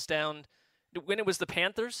boils down to when it was the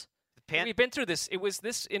Panthers. We've been through this. It was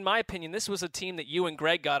this, in my opinion, this was a team that you and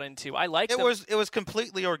Greg got into. I liked them. It was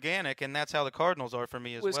completely organic, and that's how the Cardinals are for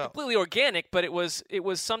me as well. It was completely organic, but it was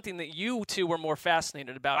something that you two were more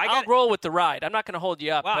fascinated about. I'll roll with the ride. I'm not going to hold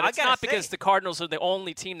you up, but it's not because the Cardinals are the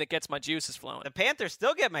only team that gets my juices flowing. The Panthers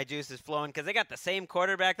still get my juices flowing because they got the same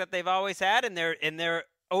quarterback that they've always had, and they're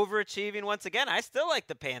overachieving once again. I still like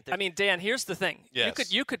the Panthers. I mean, Dan, here's the thing.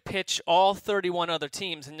 Yes. You could pitch all 31 other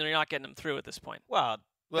teams, and you're not getting them through at this point. Well,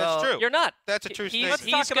 that's true. You're not. That's a true statement.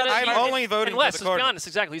 I'm only voting for the Cardinals. Let's be honest,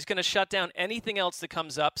 exactly. He's going to shut down anything else that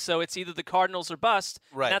comes up. So it's either the Cardinals or bust.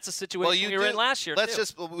 Right. And that's a situation we were in last year.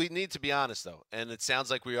 We need to be honest though, and it sounds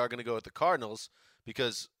like we are going to go with the Cardinals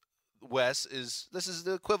because this is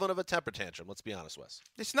the equivalent of a temper tantrum. Let's be honest, Wes.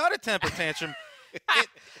 It's not a temper tantrum.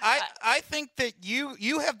 I think that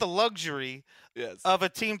you have the luxury of a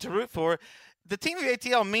team to root for. The team of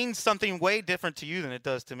ATL means something way different to you than it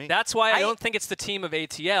does to me. That's why I don't think it's the team of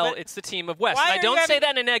ATL. It's the team of West. And I don't say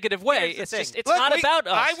that in a negative way. It's just not about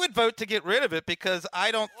us. I would vote to get rid of it because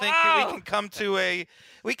I don't think that we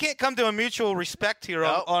can't come to a mutual respect here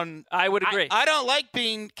on I would agree. I don't like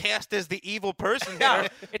being cast as the evil person No, here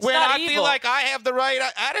it's when not I evil. feel like I have the right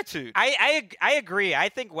attitude. I agree. I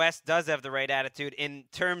think West does have the right attitude in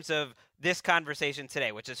terms of this conversation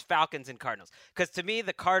today, which is Falcons and Cardinals. Because to me,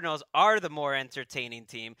 the Cardinals are the more entertaining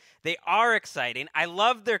team. They are exciting. I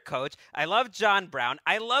love their coach. I love John Brown.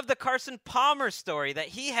 I love the Carson Palmer story that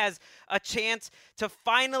he has a chance to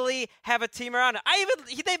finally have a team around him.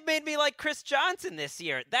 They've made me like Chris Johnson this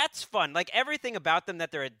year. That's fun. Like everything about them,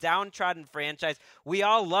 that they're a downtrodden franchise. We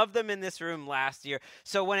all loved them in this room last year.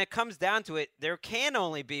 So when it comes down to it, there can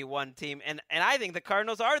only be one team. And I think the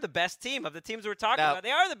Cardinals are the best team of the teams we're talking about.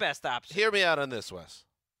 They are the best option. Hear me out on this, Wes.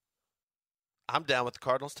 I'm down with the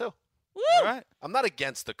Cardinals too. Woo! All right. I'm not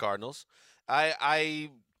against the Cardinals. I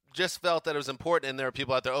just felt that it was important, and there are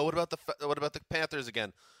people out there. Oh, what about the Panthers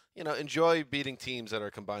again? Enjoy beating teams that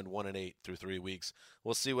are combined 1-8 through 3 weeks.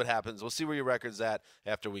 We'll see what happens. We'll see where your record's at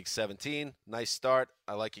after week 17. Nice start.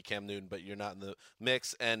 I like you, Cam Newton, but you're not in the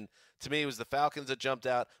mix. And to me, it was the Falcons that jumped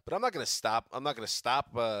out. But I'm not going to stop. I'm not going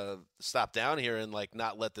to stop down here and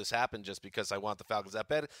not let this happen just because I want the Falcons that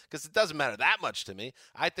bad. Because it doesn't matter that much to me.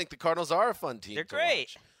 I think the Cardinals are a fun team. They're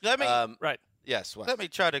great. Right. Yes. Wes. Let me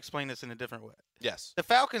try to explain this in a different way. Yes. The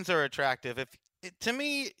Falcons are attractive. To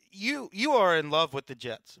me, you are in love with the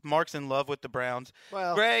Jets. Mark's in love with the Browns.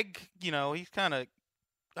 Well, Greg, he's kind of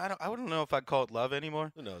I don't know if I'd call it love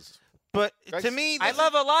anymore. Who knows? But to me, I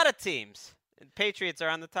love a lot of teams. Patriots are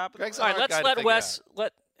on the top of the list. All right,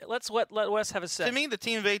 let's let Wes have a say. To me, the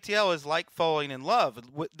team of ATL is like falling in love.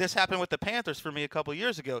 This happened with the Panthers for me a couple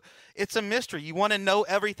years ago. It's a mystery. You want to know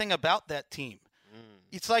everything about that team.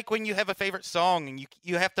 It's like when you have a favorite song and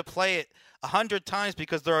you have to play it 100 times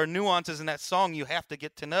because there are nuances in that song you have to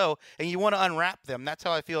get to know, and you want to unwrap them. That's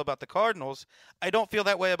how I feel about the Cardinals. I don't feel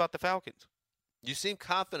that way about the Falcons. You seem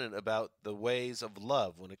confident about the ways of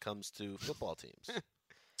love when it comes to football teams.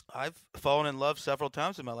 I've fallen in love several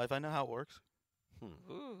times in my life. I know how it works.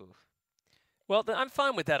 Ooh. Well, I'm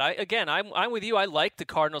fine with that. I'm with you. I like the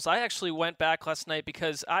Cardinals. I actually went back last night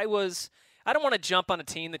because I don't want to jump on a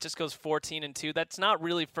team that just goes 14-2. That's not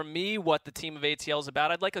really, for me, what the team of ATL is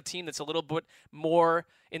about. I'd like a team that's a little bit more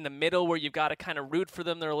in the middle where you've got to kind of root for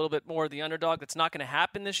them. They're a little bit more the underdog. That's not going to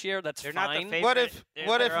happen this year. They're fine. Not the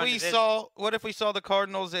What if we saw the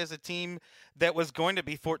Cardinals as a team that was going to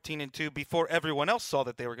be 14-2 before everyone else saw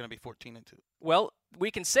that they were going to be 14-2? Well, we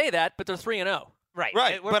can say that, but they're 3-0. Right.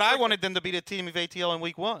 But I wanted them to beat a team of ATL in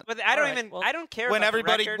week 1. But I don't care when about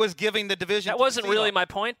everybody the record. was giving the division. That wasn't really my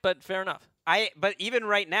point, but fair enough. But even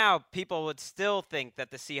right now, people would still think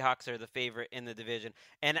that the Seahawks are the favorite in the division.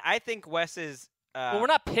 And I think Wes's Well, we're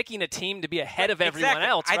not picking a team to be ahead of everyone exactly.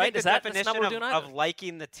 else, I right? think the that's definition not what we're doing of either.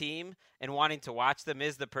 liking the team and wanting to watch them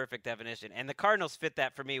is the perfect definition. And the Cardinals fit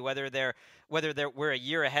that for me, whether we're a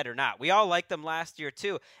year ahead or not. We all liked them last year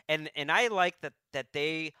too, and I like that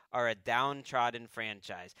they are a downtrodden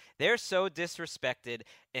franchise. They're so disrespected,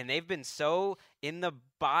 and they've been so in the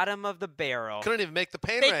bottom of the barrel. Couldn't even make the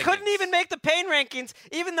pain They rankings. couldn't even make the pain rankings,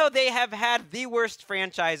 even though they have had the worst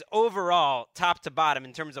franchise overall, top to bottom,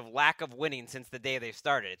 in terms of lack of winning since the day they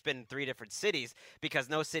started. It's been in 3 different cities because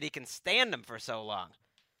no city can stand them for so long.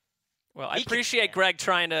 Well, I He can appreciate stand. Greg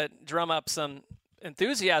trying to drum up some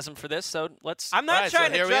enthusiasm for this, so let's. I'm not Right, so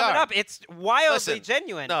trying to here we drum it are. up. It's wildly Listen,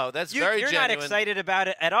 genuine. no, that's very You're genuine. not excited about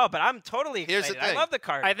it at all, but I'm totally excited. Here's the I thing. love the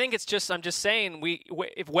Cardinals. I think it's just. I'm just saying.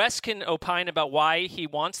 If Wes can opine about why he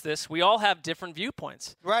wants this, we all have different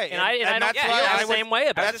viewpoints. Right, And I don't that's feel why the same way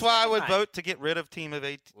about That's it. why I would Fine. vote to get rid of Team of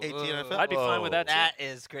ATNFL. I'd be fine with that too. That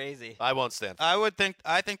is crazy. I won't stand for it.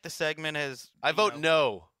 I think the segment has. I vote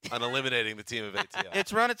no on eliminating the team of ATL.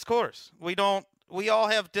 It's run its course. We all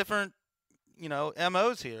have different,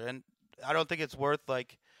 MOs here, and I don't think it's worth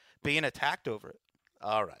like being attacked over it.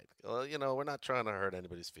 All right. Well, we're not trying to hurt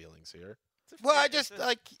anybody's feelings here. Well, I just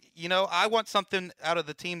I want something out of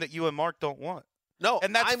the team that you and Mark don't want. No,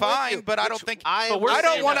 And that's I'm with fine, you, but I which don't think I But we're I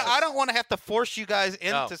don't saying want to. that. I don't want to have to force you guys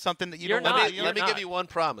into No. something that you You're don't not. want to. Let me You're give not. you one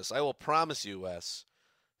promise. I will promise you, Wes,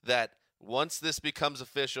 that once this becomes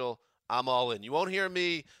official, I'm all in. You won't hear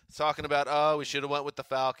me talking about, we should have went with the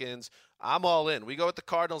Falcons. I'm all in. We go with the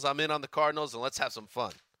Cardinals. I'm in on the Cardinals, and let's have some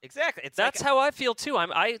fun. Exactly. It's That's like, how I feel too.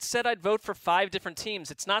 I said I'd vote for 5 different teams.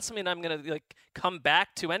 It's not something I'm going to come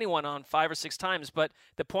back to anyone on 5 or 6 times. But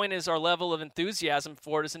the point is, our level of enthusiasm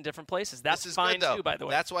for it is in different places. That's This is fine good, though. too, by the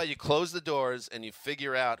way. That's why you close the doors and you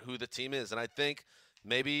figure out who the team is. And I think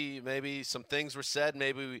maybe some things were said.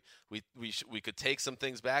 Maybe we could take some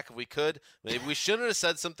things back if we could. Maybe we shouldn't have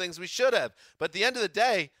said some things we should have. But at the end of the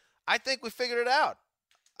day, I think we figured it out.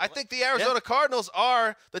 I think the Arizona Cardinals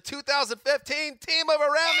are the 2015 team of around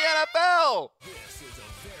the NFL. This is a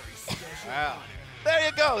very special Wow. honor. There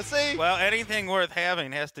you go. See? Well, anything worth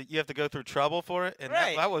having you have to go through trouble for it, and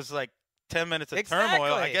Right. that was like 10 minutes of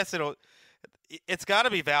turmoil. I Exactly. guess it's got to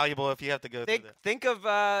be valuable if you have to go through that. think of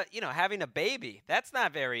having a baby. That's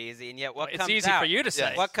not very easy, and yet what It's comes easy out? for you to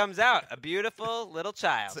say. What comes out? A beautiful little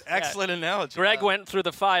child. It's an excellent analogy. Greg went through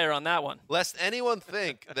the fire on that one. Lest anyone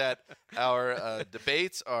think that our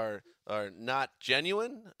debates are not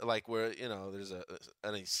genuine, like there's a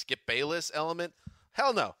Skip Bayless element.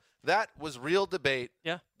 Hell no. That was real debate.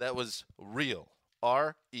 Yeah. That was real.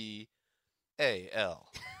 REAL.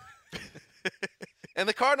 And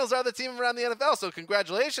the Cardinals are the team around the NFL, so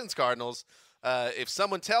congratulations, Cardinals. If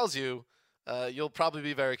someone tells you, you'll probably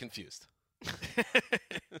be very confused.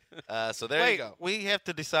 So there Wait, you go. we have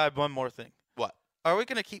to decide one more thing. What? Are we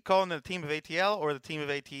going to keep calling it the team of ATL or the team of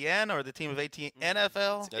ATN or the team of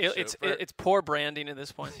ATNFL? That's true. It's poor branding at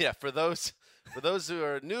this point. Yeah, for those who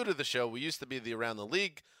are new to the show, we used to be the Around the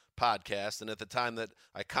League podcast, and at the time that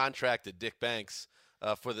I contracted Dick Banks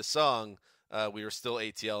for the song, we were still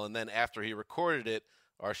ATL, and then after he recorded it,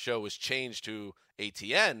 our show was changed to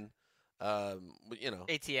ATN.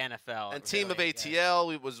 ATNFL. And team of really,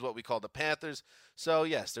 ATL was what we called the Panthers. So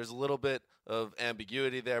yes, there's a little bit of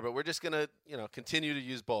ambiguity there, but we're just gonna continue to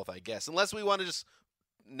use both, I guess, unless we want to just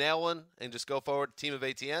nail one and just go forward. Team of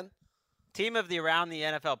ATN. Team of the Around the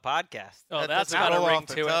NFL podcast. Oh, That that's doesn't got a roll ring off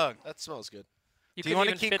the to it. tongue. That smells good. You Do you couldn't want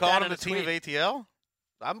to even keep fit calling that them in the a team tweet. of ATL?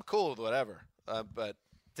 I'm cool with whatever, but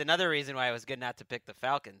It's another reason why it was good not to pick the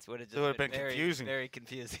Falcons. Would have just It would've been been very, confusing. Very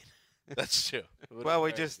confusing. that's true. It would've Well,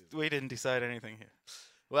 been very we didn't decide anything here.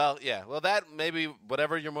 Well, yeah. Well, that maybe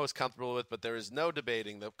whatever you're most comfortable with, but there is no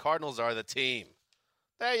debating. The Cardinals are the team.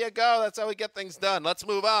 There you go. That's how we get things done. Let's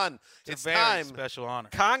move on. It's a very time. special honor.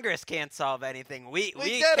 Congress can't solve anything. We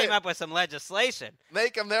did came it. up with some legislation.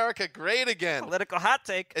 Make America great again. Political hot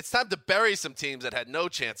take. It's time to bury some teams that had no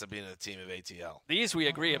chance of being a team of ATL. These we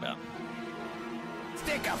agree about.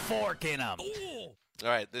 Stick a fork in them. All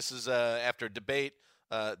right. This is after debate.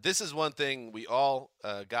 This is one thing we all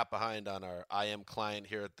got behind on our IM client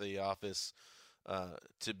here at the office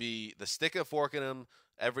to be the stick a fork in them.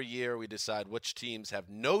 Every year we decide which teams have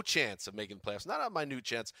no chance of making the playoffs. Not a minute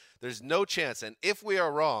chance. There's no chance. And if we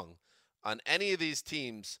are wrong on any of these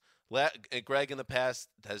teams, Greg in the past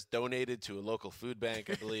has donated to a local food bank,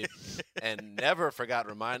 I believe, and never forgot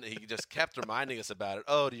he just kept reminding us about it.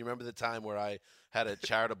 Oh, do you remember the time where I had a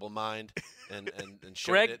charitable mind and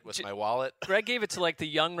showed Greg, it with my wallet? Greg gave it to like the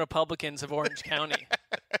young Republicans of Orange County.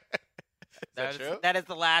 Is that true? That is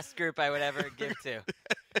the last group I would ever give to.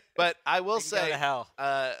 But I will You can go say, to hell.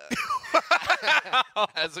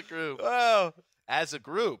 as a group, Oh, as a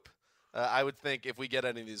group, I would think if we get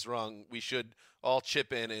any of these wrong, we should all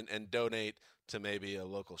chip in and donate to maybe a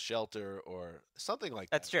local shelter or something like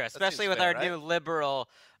that. That's true, That especially seems with fair, our right? new liberal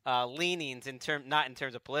leanings not in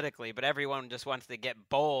terms of politically, but everyone just wants to get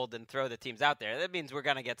bold and throw the teams out there. That means we're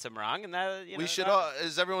going to get some wrong, and that We should all,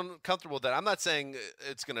 is everyone comfortable with that? I'm not saying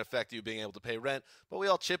it's going to affect you being able to pay rent, but we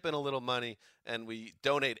all chip in a little money and we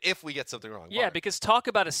donate if we get something wrong. Yeah, Mark. because talk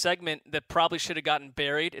about a segment that probably should have gotten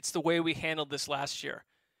buried. It's the way we handled this last year,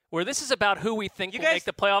 where this is about who we think will make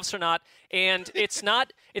the playoffs or not, and it's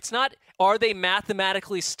not are they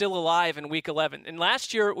mathematically still alive in Week 11? And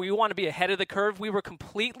last year we want to be ahead of the curve. We were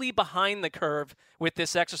completely behind the curve with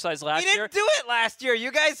this exercise last year. We didn't do it last year.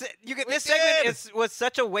 You guys, this segment was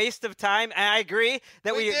such a waste of time, and I agree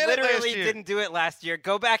that we did it literally last year. didn't do it last year.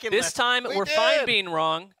 Go back and This listen. time we're fine being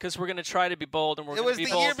wrong because we're going to try to be bold, and we're It going was to be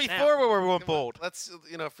the bold year now. before where we were bold. Let's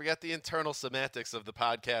forget the internal semantics of the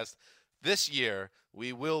podcast. This year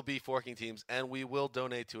we will be forking teams and we will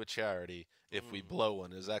donate to a charity if we blow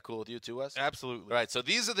one. Is that cool with you two, Wes? Absolutely. All right, so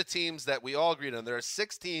these are the teams that we all agreed on. There are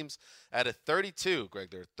 6 teams out of 32.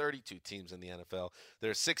 Greg, there are 32 teams in the NFL.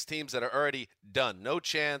 There are 6 teams that are already done. No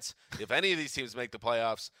chance if any of these teams make the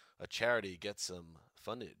playoffs, a charity gets some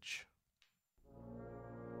fundage.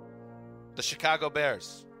 The Chicago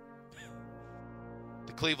Bears.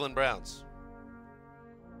 The Cleveland Browns.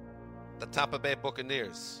 The Tampa Bay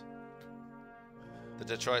Buccaneers. The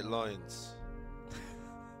Detroit Lions.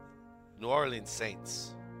 New Orleans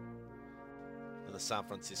Saints. And the San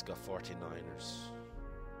Francisco 49ers.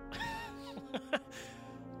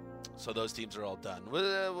 So those teams are all done.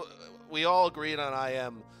 We all agreed on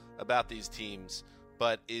IM about these teams,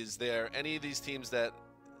 but is there any of these teams that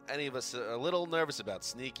any of us are a little nervous about,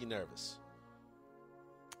 sneaky nervous?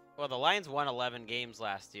 Well, the Lions won 11 games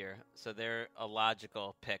last year, so they're a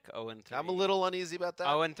logical pick. 0-3. I'm a little uneasy about that.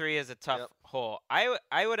 0-3 is a tough hole. I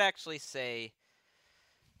would actually say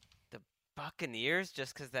the Buccaneers,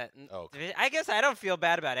 just because that. I guess I don't feel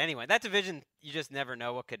bad about anyone. That division, you just never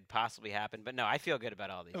know what could possibly happen. But no, I feel good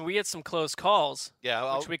about all these. And we had some close calls,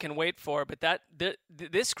 yeah, which we can wait for. But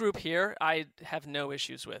this group here, I have no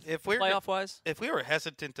issues with. If we're playoff-wise, if we were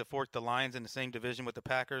hesitant to fork the Lions in the same division with the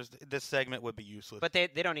Packers, this segment would be useless. But they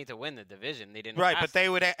don't need to win the division. They didn't. Right, last but they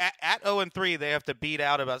would at 0-3, they have to beat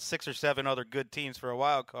out about 6 or 7 other good teams for a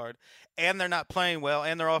wild card, and they're not playing well,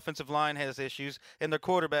 and their offensive line has issues, and their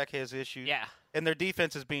quarterback has issues, Yeah. and their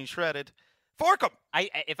defense is being shredded. Fork them.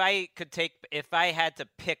 If I had to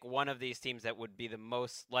pick one of these teams that would be the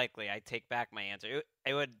most likely, I'd take back my answer.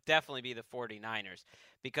 It would definitely be the 49ers,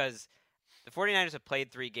 because the 49ers have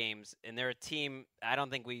played 3 games, and they're a team I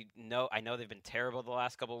don't think we know. I know they've been terrible the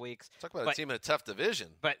last couple of weeks. Talk about a team in a tough division.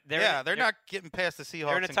 But they're not getting past the they're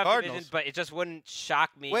Seahawks in a and tough Cardinals. division, but it just wouldn't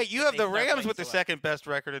shock me. Wait, you if have they the start Rams playing with the so well. second best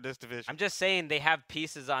record in this division. I'm just saying they have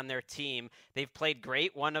pieces on their team. They've played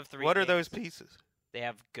great 1 of 3 What are games. those pieces? They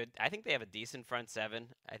have good. I think they have a decent front 7.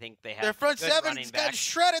 I think they have Their front good 7's running got backs.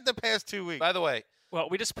 shredded the past 2 weeks. By the way, well,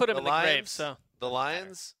 we just put them in the grave. Lions, So the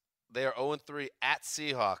Lions, they are 0-3 at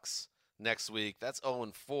Seahawks next week. That's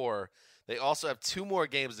 0-4. They also have 2 more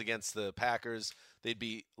games against the Packers. They'd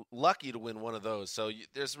be lucky to win one of those. So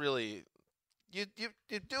there's really you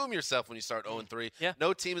doom yourself when you start 0-3. Yeah.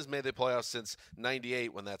 No team has made the playoffs since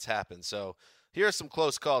 '98 when that's happened. So here are some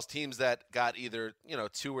close calls. Teams that got either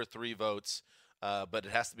 2 or 3 votes. But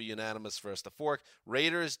it has to be unanimous for us to fork.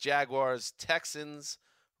 Raiders, Jaguars, Texans,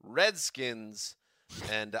 Redskins,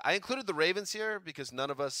 and I included the Ravens here because none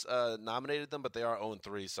of us nominated them, but they are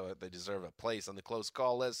 0-3, so they deserve a place on the close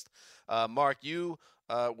call list. Mark, you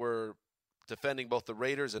were defending both the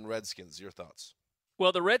Raiders and Redskins. Your thoughts?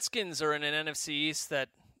 Well, the Redskins are in an NFC East that,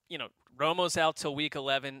 Romo's out till Week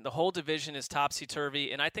 11. The whole division is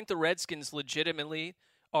topsy-turvy, and I think the Redskins legitimately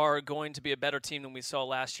are going to be a better team than we saw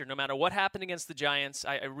last year. No matter what happened against the Giants,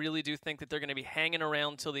 I really do think that they're going to be hanging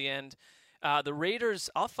around till the end. The Raiders,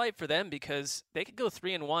 I'll fight for them because they could go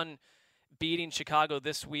 3-1 beating Chicago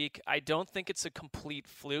this week. I don't think it's a complete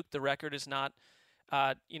fluke. The record is not,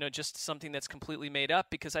 just something that's completely made up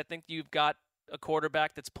because I think you've got a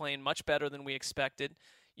quarterback that's playing much better than we expected.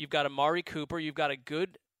 You've got Amari Cooper. You've got a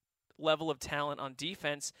good level of talent on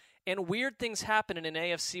defense. And weird things happen in an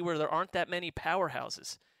AFC where there aren't that many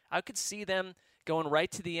powerhouses. I could see them going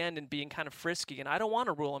right to the end and being kind of frisky, and I don't want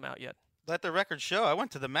to rule them out yet. Let the record show. I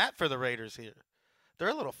went to the mat for the Raiders here. They're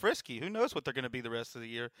a little frisky. Who knows what they're going to be the rest of the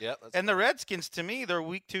year? Yeah. And the Redskins, to me, their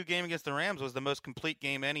Week 2 game against the Rams was the most complete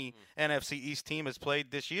game any NFC East team has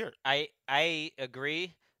played this year. I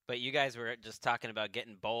agree, But you guys were just talking about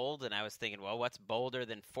getting bold, and I was thinking, well, what's bolder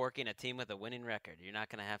than forking a team with a winning record? You're not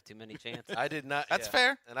going to have too many chances. I did not. That's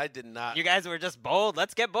fair. And I did not. You guys were just bold.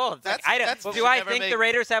 Let's get bold. It's like, That's- do I think the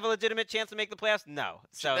Raiders have a legitimate chance to make the playoffs? No.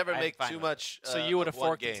 So never I'm make fine too with it. much. So you would have of one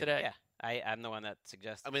forked it game. today. Yeah. I'm the one that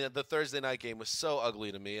suggested. I mean, the Thursday night game was so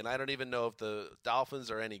ugly to me, and I don't even know if the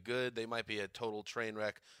Dolphins are any good. They might be a total train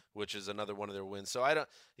wreck, which is another one of their wins. So I don't.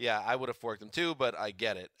 Yeah, I would have forked them too, but I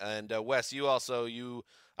get it. And Wes,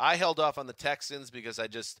 I held off on the Texans because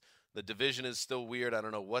the division is still weird. I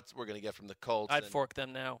don't know what we're going to get from the Colts. I'd fork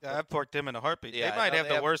them now. Yeah, I've forked them in a heartbeat. Yeah, they might I know have they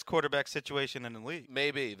the have- worst quarterback situation in the league.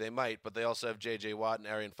 Maybe they might, but they also have J.J. Watt and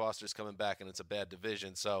Arian Foster's coming back, and it's a bad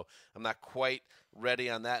division. So I'm not quite ready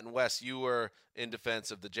on that. And Wes, you were in defense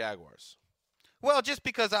of the Jaguars. Well, just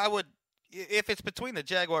because I would, if it's between the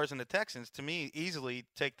Jaguars and the Texans, to me, easily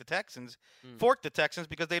take the Texans, fork the Texans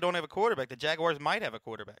because they don't have a quarterback. The Jaguars might have a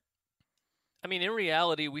quarterback. I mean, in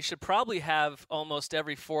reality, we should probably have almost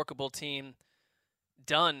every forkable team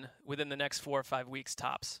done within the next 4 or 5 weeks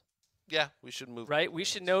tops. Yeah, we should move. Right? We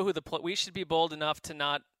should know who we should be bold enough to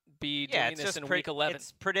not be doing it's this just in week 11.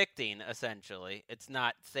 It's predicting, essentially. It's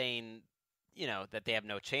not saying, that they have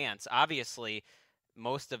no chance. Obviously,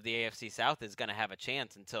 most of the AFC South is going to have a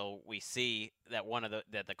chance until we see that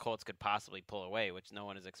that the Colts could possibly pull away, which no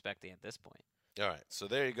one is expecting at this point. All right, so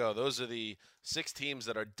there you go. Those are the 6 teams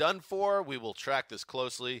that are done for. We will track this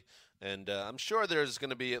closely, and I'm sure there's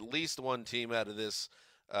going to be at least one team out of this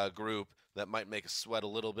group that might make us sweat a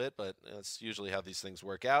little bit, but that's usually how these things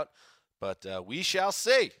work out. But we shall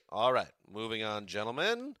see. All right, moving on,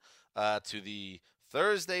 gentlemen, to the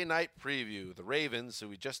Thursday night preview. The Ravens, who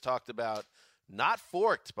we just talked about, not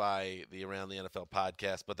forked by the Around the NFL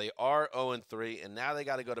podcast, but they are 0-3, and now they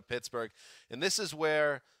got to go to Pittsburgh. And this is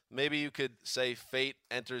where maybe you could say fate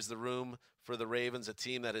enters the room for the Ravens, a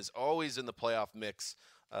team that is always in the playoff mix,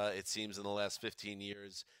 it seems, in the last 15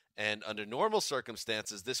 years. And under normal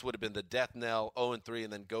circumstances, this would have been the death knell, 0-3,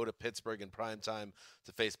 and then go to Pittsburgh in primetime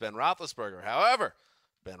to face Ben Roethlisberger. However,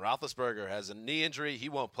 Ben Roethlisberger has a knee injury. He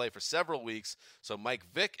won't play for several weeks, so Mike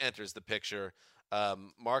Vick enters the picture.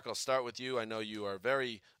 Mark, I'll start with you. I know you are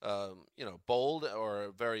very, bold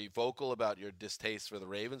or very vocal about your distaste for the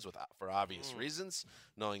Ravens for obvious reasons,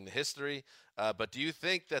 knowing the history. But do you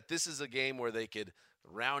think that this is a game where they could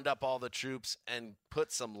round up all the troops and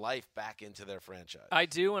put some life back into their franchise? I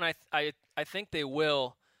do, and I think they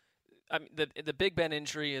will. I mean, the Big Ben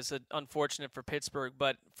injury is unfortunate for Pittsburgh,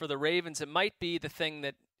 but for the Ravens, it might be the thing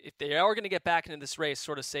that, if they are going to get back into this race,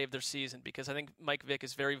 sort of save their season, because I think Mike Vick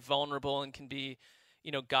is very vulnerable and can be,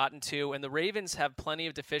 gotten to. And the Ravens have plenty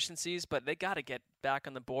of deficiencies, but they got to get back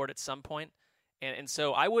on the board at some point. And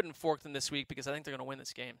so I wouldn't fork them this week because I think they're going to win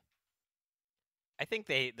this game. I think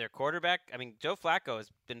their quarterback, Joe Flacco has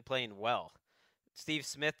been playing well. Steve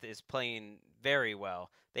Smith is playing very well.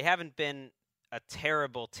 They haven't been a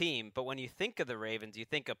terrible team, but when you think of the Ravens, you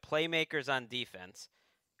think of playmakers on defense.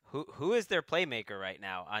 Who is their playmaker right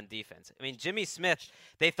now on defense? I mean, Jimmy Smith,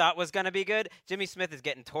 they thought was going to be good. Jimmy Smith is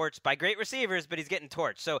getting torched by great receivers, but he's getting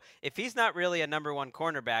torched. So if he's not really a number one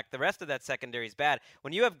cornerback, the rest of that secondary is bad.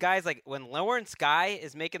 When you have guys like when Lawrence Guy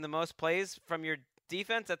is making the most plays from your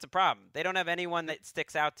defense, that's a problem. They don't have anyone that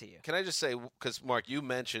sticks out to you. Can I just say, because, Mark, you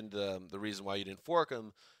mentioned the reason why you didn't fork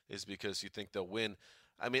them is because you think they'll win.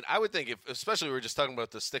 I mean, I would think, especially we were just talking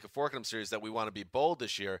about the Stick of Forking 'em series, that we want to be bold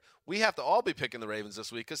this year. We have to all be picking the Ravens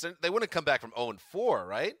this week because they wouldn't come back from 0-4,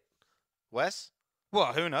 right? Wes?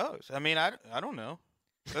 Well, who knows? I mean, I don't know.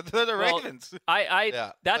 They're the Ravens. That's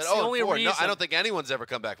but the only 0-4, reason. No, I don't think anyone's ever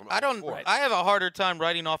come back from 0-4. I have a harder time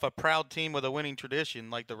writing off a proud team with a winning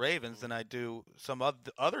tradition like the Ravens than I do some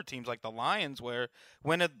other teams like the Lions, where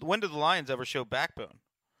when did the Lions ever show backbone?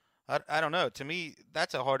 I don't know. To me,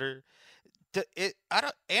 that's a harder.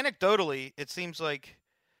 Anecdotally, it seems like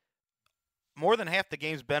more than half the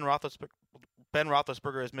games Ben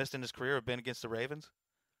Roethlisberger has missed in his career have been against the Ravens.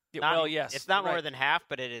 Well, yes. It's not more than half,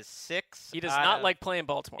 but it is 6. He does not like playing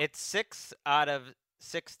Baltimore. It's 6 out of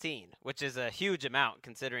 16, which is a huge amount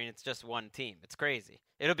considering it's just one team. It's crazy.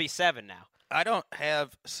 It'll be 7 now. I don't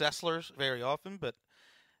have Sesslers very often, but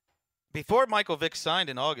before Michael Vick signed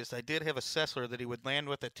in August, I did have a Sessler that he would land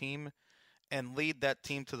with a team and lead that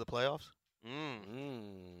team to the playoffs.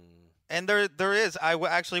 And there is. I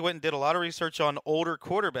actually went and did a lot of research on older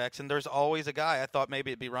quarterbacks, and there's always a guy. I thought maybe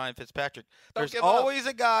it'd be Ryan Fitzpatrick. There's always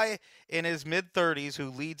a guy in his mid-30s who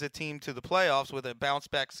leads a team to the playoffs with a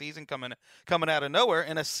bounce-back season coming out of nowhere,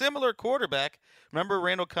 and a similar quarterback. Remember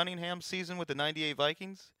Randall Cunningham's season with the '98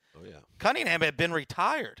 Vikings? Oh, yeah. Cunningham had been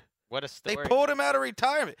retired. What a They story. pulled him out of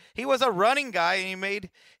retirement. He was a running guy, and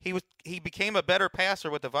he became a better passer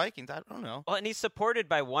with the Vikings. I don't know. Well, and he's supported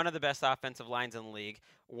by one of the best offensive lines in the league,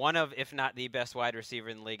 one of, if not the best wide receiver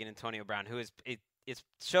in the league, in Antonio Brown, who is it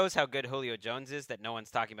shows how good Julio Jones is that no one's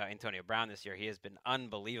talking about Antonio Brown this year. He has been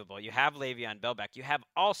unbelievable. You have Le'Veon Bell back. You have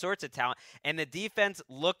all sorts of talent, and the defense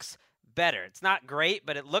looks better. It's not great,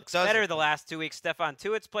 but it looks better the last 2 weeks. Stephon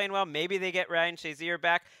Tuitt's playing well. Maybe they get Ryan Shazier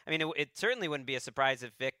back. I mean, it certainly wouldn't be a surprise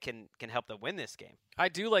if Vic can help them win this game. I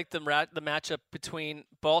do like the matchup between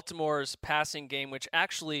Baltimore's passing game, which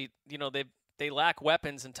actually, they lack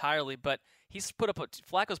weapons entirely, but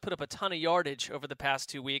Flacco's put up a ton of yardage over the past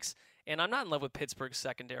 2 weeks, and I'm not in love with Pittsburgh's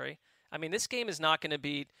secondary. I mean, this game is not going to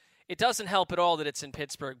be – it doesn't help at all that it's in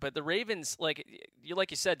Pittsburgh, but the Ravens, like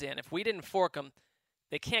you said, Dan, if we didn't fork them,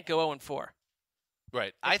 they can't go 0-4.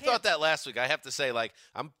 Right. I thought that last week. I have to say,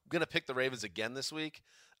 I'm going to pick the Ravens again this week.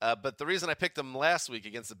 But the reason I picked them last week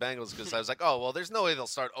against the Bengals is because I was like, oh, well, there's no way they'll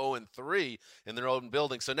start 0-3 in their own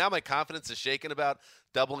building. So now my confidence is shaken about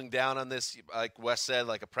doubling down on this, like Wes said,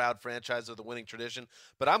 like a proud franchise with a winning tradition.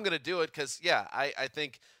 But I'm going to do it because, I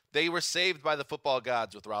think they were saved by the football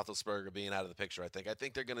gods with Roethlisberger being out of the picture, I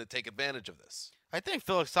think they're going to take advantage of this. I think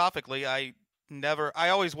philosophically, I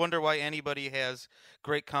always wonder why anybody has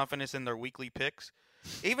great confidence in their weekly picks.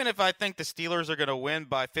 Even if I think the Steelers are going to win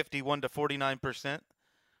by 51 to 49%,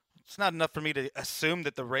 it's not enough for me to assume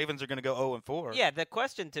that the Ravens are going to go 0-4. Yeah, the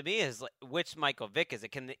question to me is which Michael Vick is it?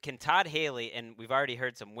 Can Todd Haley, and we've already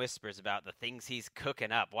heard some whispers about the things he's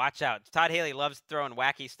cooking up. Watch out. Todd Haley loves throwing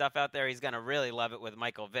wacky stuff out there. He's going to really love it with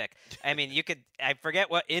Michael Vick. I mean, I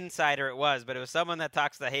forget what insider it was, but it was someone that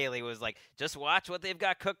talks to Haley was like, just watch what they've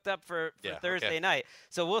got cooked up for Thursday night.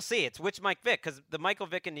 So we'll see. It's which Mike Vick, because the Michael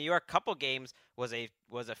Vick in New York couple games was a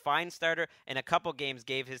fine starter, and a couple games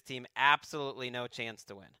gave his team absolutely no chance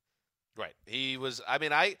to win. Right. He was – I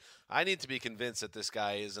mean, I need to be convinced that this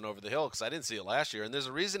guy isn't over the hill because I didn't see it last year. And there's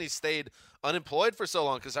a reason he stayed unemployed for so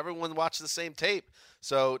long because everyone watched the same tape.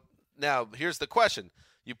 So now here's the question.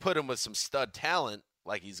 You put him with some stud talent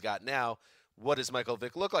like he's got now. What does Michael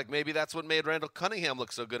Vick look like? Maybe that's what made Randall Cunningham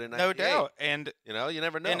look so good in 98. No doubt. And you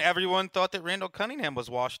never know. And everyone thought that Randall Cunningham was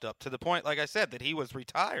washed up to the point, like I said, that he was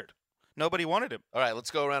retired. Nobody wanted him. All right,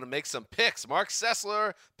 let's go around and make some picks. Mark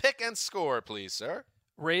Sessler, pick and score, please, sir.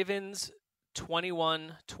 Ravens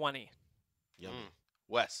 21-20. Yum.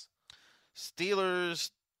 Wes.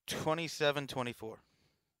 Steelers 27-24.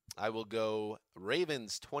 I will go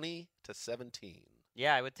Ravens 20-17.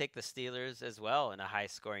 Yeah, I would take the Steelers as well in a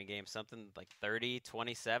high-scoring game, something like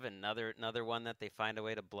 30-27. Another one that they find a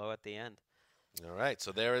way to blow at the end. All right,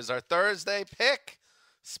 so there is our Thursday pick,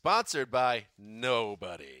 sponsored by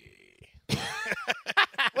nobody.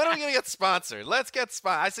 When are we going to get sponsored? Let's get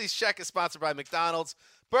sponsored. I see Sheck is sponsored by McDonald's.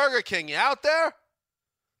 Burger King, you out there?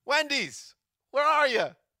 Wendy's, where are you?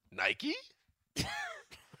 Nike?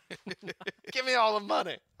 Give me all the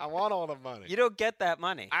money. I want all the money. You don't get that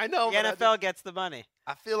money. I know. The NFL gets the money.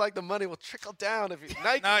 I feel like the money will trickle down if you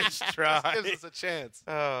Nike Nice try. gives us a chance.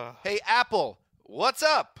 Hey, Apple, what's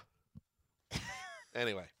up?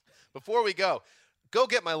 Anyway, before we go,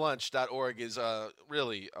 GoGetMyLunch.org is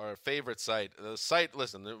really our favorite site. The site,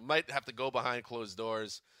 listen, it might have to go behind closed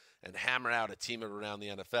doors and hammer out a team around the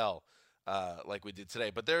NFL like we did today.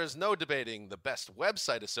 But there is no debating the best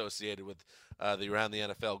website associated with the Around the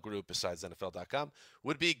NFL group besides NFL.com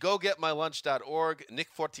would be GoGetMyLunch.org.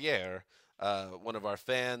 Nick Fortier, one of our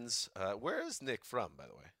fans. Where is Nick from, by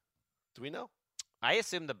the way? Do we know? I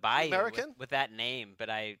assume the Bayou American? with that name, but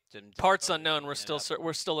Parts unknown. We're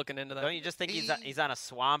still looking into that. Don't you just think he's on a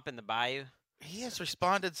swamp in the Bayou? He has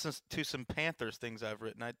responded to some Panthers things I've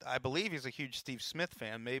written. I believe he's a huge Steve Smith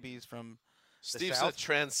fan. Maybe he's from Steve Smith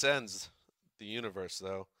transcends the universe,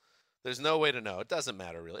 though. There's no way to know. It doesn't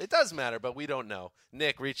matter, really. It does matter, but we don't know.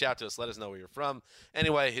 Nick, reach out to us. Let us know where you're from.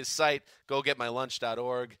 Anyway, his site,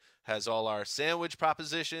 GoGetMyLunch.org, has all our sandwich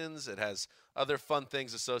propositions. It has other fun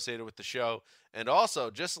things associated with the show. And also,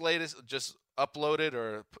 just uploaded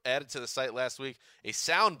or added to the site last week, a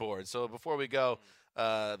soundboard. So before we go,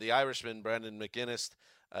 the Irishman, Brandon McGinnis,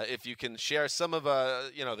 if you can share some of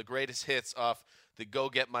the greatest hits off the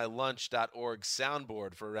GoGetMyLunch.org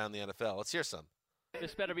soundboard for Around the NFL. Let's hear some.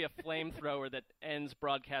 This better be a flamethrower that ends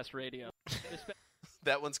broadcast radio.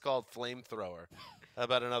 That one's called Flamethrower. How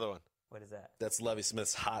about another one? What is that? That's Lovie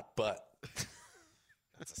Smith's Hot Butt.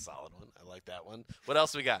 That's a solid one. I like that one. What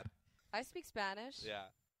else we got? I speak Spanish. Yeah.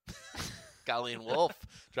 Colleen Wolf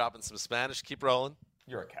dropping some Spanish. Keep rolling.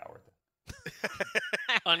 You're a coward.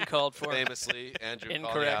 Uncalled for. Famously, Andrew called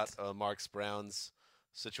Incorrect. out Marks Brown's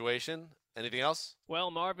situation. Anything else?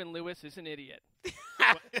 Well, Marvin Lewis is an idiot.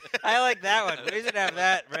 I like that one. We should have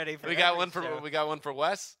that ready for We got every one for show. we got one for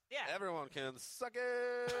Wes. Yeah. Everyone can suck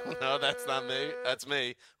it. No, that's not me. That's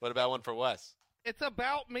me. What about one for Wes? It's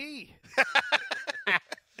about me.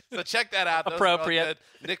 So check that out. Those are all Appropriate.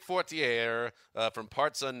 good. Nick Fortier from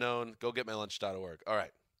Parts Unknown. GoGetMyLunch.org. All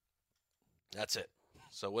right, that's it.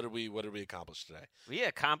 So what did we accomplish today? We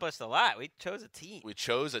accomplished a lot. We chose a team. We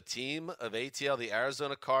chose a team of ATL, the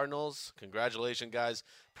Arizona Cardinals. Congratulations, guys!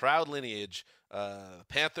 Proud lineage.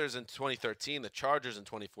 Panthers in 2013, the Chargers in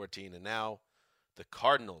 2014, and now the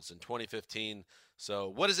Cardinals in 2015. So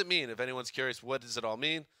what does it mean? If anyone's curious, what does it all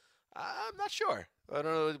mean? I'm not sure. I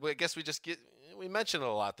don't know. I guess we mention it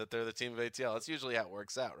a lot that they're the team of ATL. That's usually how it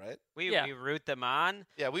works out, right? We root them on.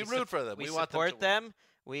 Yeah, we root for them. We want support them. them.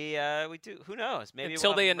 We do. Who knows? Maybe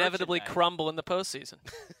Until we'll they have inevitably merchandise. crumble in the postseason.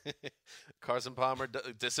 Carson Palmer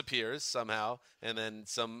disappears somehow, and then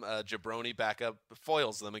some jabroni backup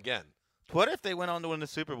foils them again. What if they went on to win the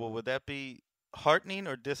Super Bowl? Would that be heartening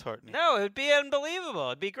or disheartening? No, it would be unbelievable.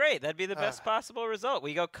 It'd be great. That'd be the best possible result.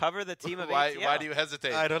 We go cover the team of ATL. Why do you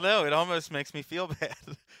hesitate? I don't know. It almost makes me feel bad.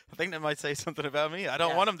 I think that might say something about me. I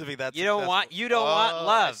don't want them to be that. You don't want Oh,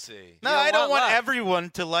 love. I see. No, I don't want love.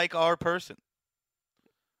 everyone to like our person.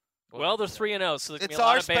 Well, they're 3-0, so there's It's a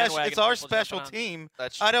lot our of special. bandwagon It's our people special jumping on. team.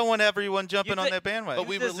 That's I don't want everyone jumping on that bandwagon. But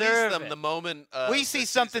we release deserve them it. the moment we see the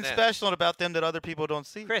something season special about them that other people don't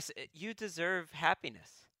see. Chris, you deserve happiness.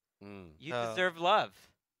 ends. You deserve love.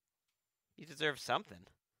 You deserve something.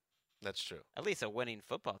 That's true. At least a winning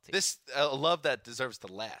football team. This love that deserves to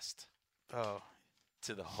last. Oh,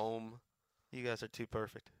 to the home. You guys are too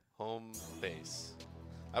perfect. Home base.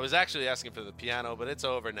 I was actually asking for the piano, but it's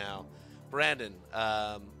over now. Brandon,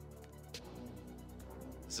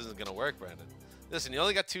 this isn't going to work, Brandon. Listen, you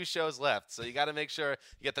only got 2 shows left, so you got to make sure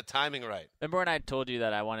you get the timing right. Remember when I told you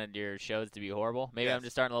that I wanted your shows to be horrible? Maybe Yes. I'm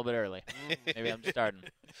just starting a little bit early. Maybe I'm just starting.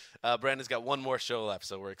 Brandon's got one more show left,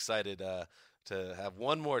 so we're excited to have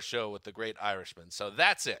one more show with the great Irishman. So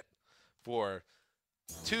that's it for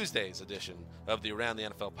Tuesday's edition of the Around the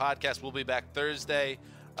NFL podcast. We'll be back Thursday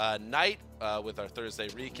night with our Thursday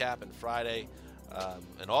recap and Friday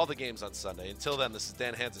and all the games on Sunday. Until then, this is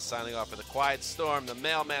Dan Hanzus signing off for the Quiet Storm, the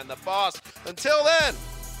mailman, the boss. Until then.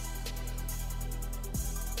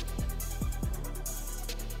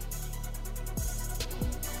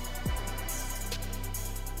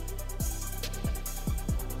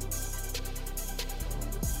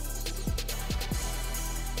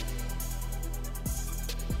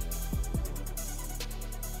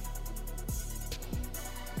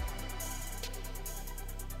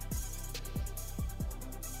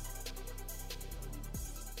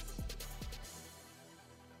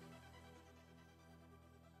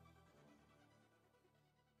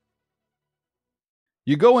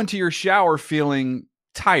 You go into your shower feeling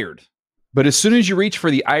tired, but as soon as you reach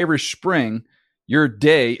for the Irish Spring, your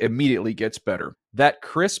day immediately gets better. That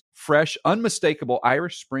crisp, fresh, unmistakable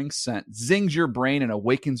Irish Spring scent zings your brain and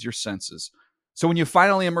awakens your senses. So when you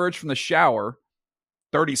finally emerge from the shower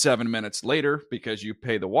 37 minutes later, because you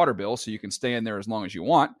pay the water bill so you can stay in there as long as you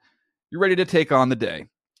want, you're ready to take on the day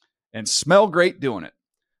and smell great doing it.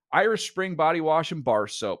 Irish Spring Body Wash and Bar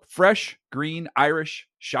Soap. Fresh, green, Irish.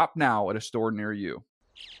 Shop now at a store near you.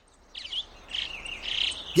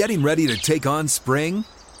 Getting ready to take on spring?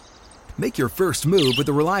 Make your first move with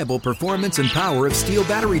the reliable performance and power of Steel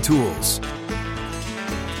battery tools.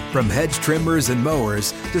 From hedge trimmers and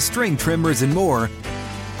mowers to string trimmers and more,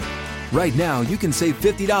 right now you can save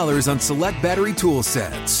 $50 on select battery tool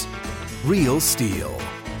sets. Real Steel.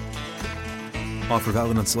 Offer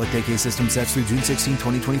valid on select AK system sets through June 16,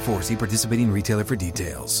 2024. See participating retailer for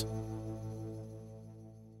details.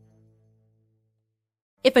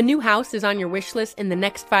 If a new house is on your wish list in the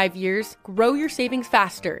next 5 years, grow your savings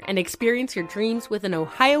faster and experience your dreams with an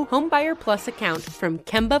Ohio Homebuyer Plus account from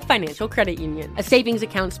Kemba Financial Credit Union. A savings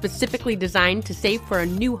account specifically designed to save for a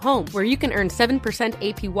new home where you can earn 7%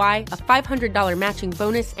 APY, a $500 matching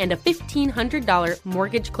bonus, and a $1,500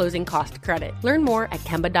 mortgage closing cost credit. Learn more at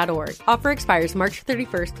Kemba.org. Offer expires March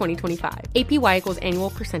 31st, 2025. APY equals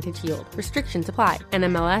annual percentage yield. Restrictions apply.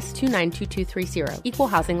 NMLS 292230. Equal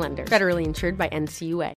housing lender. Federally insured by NCUA.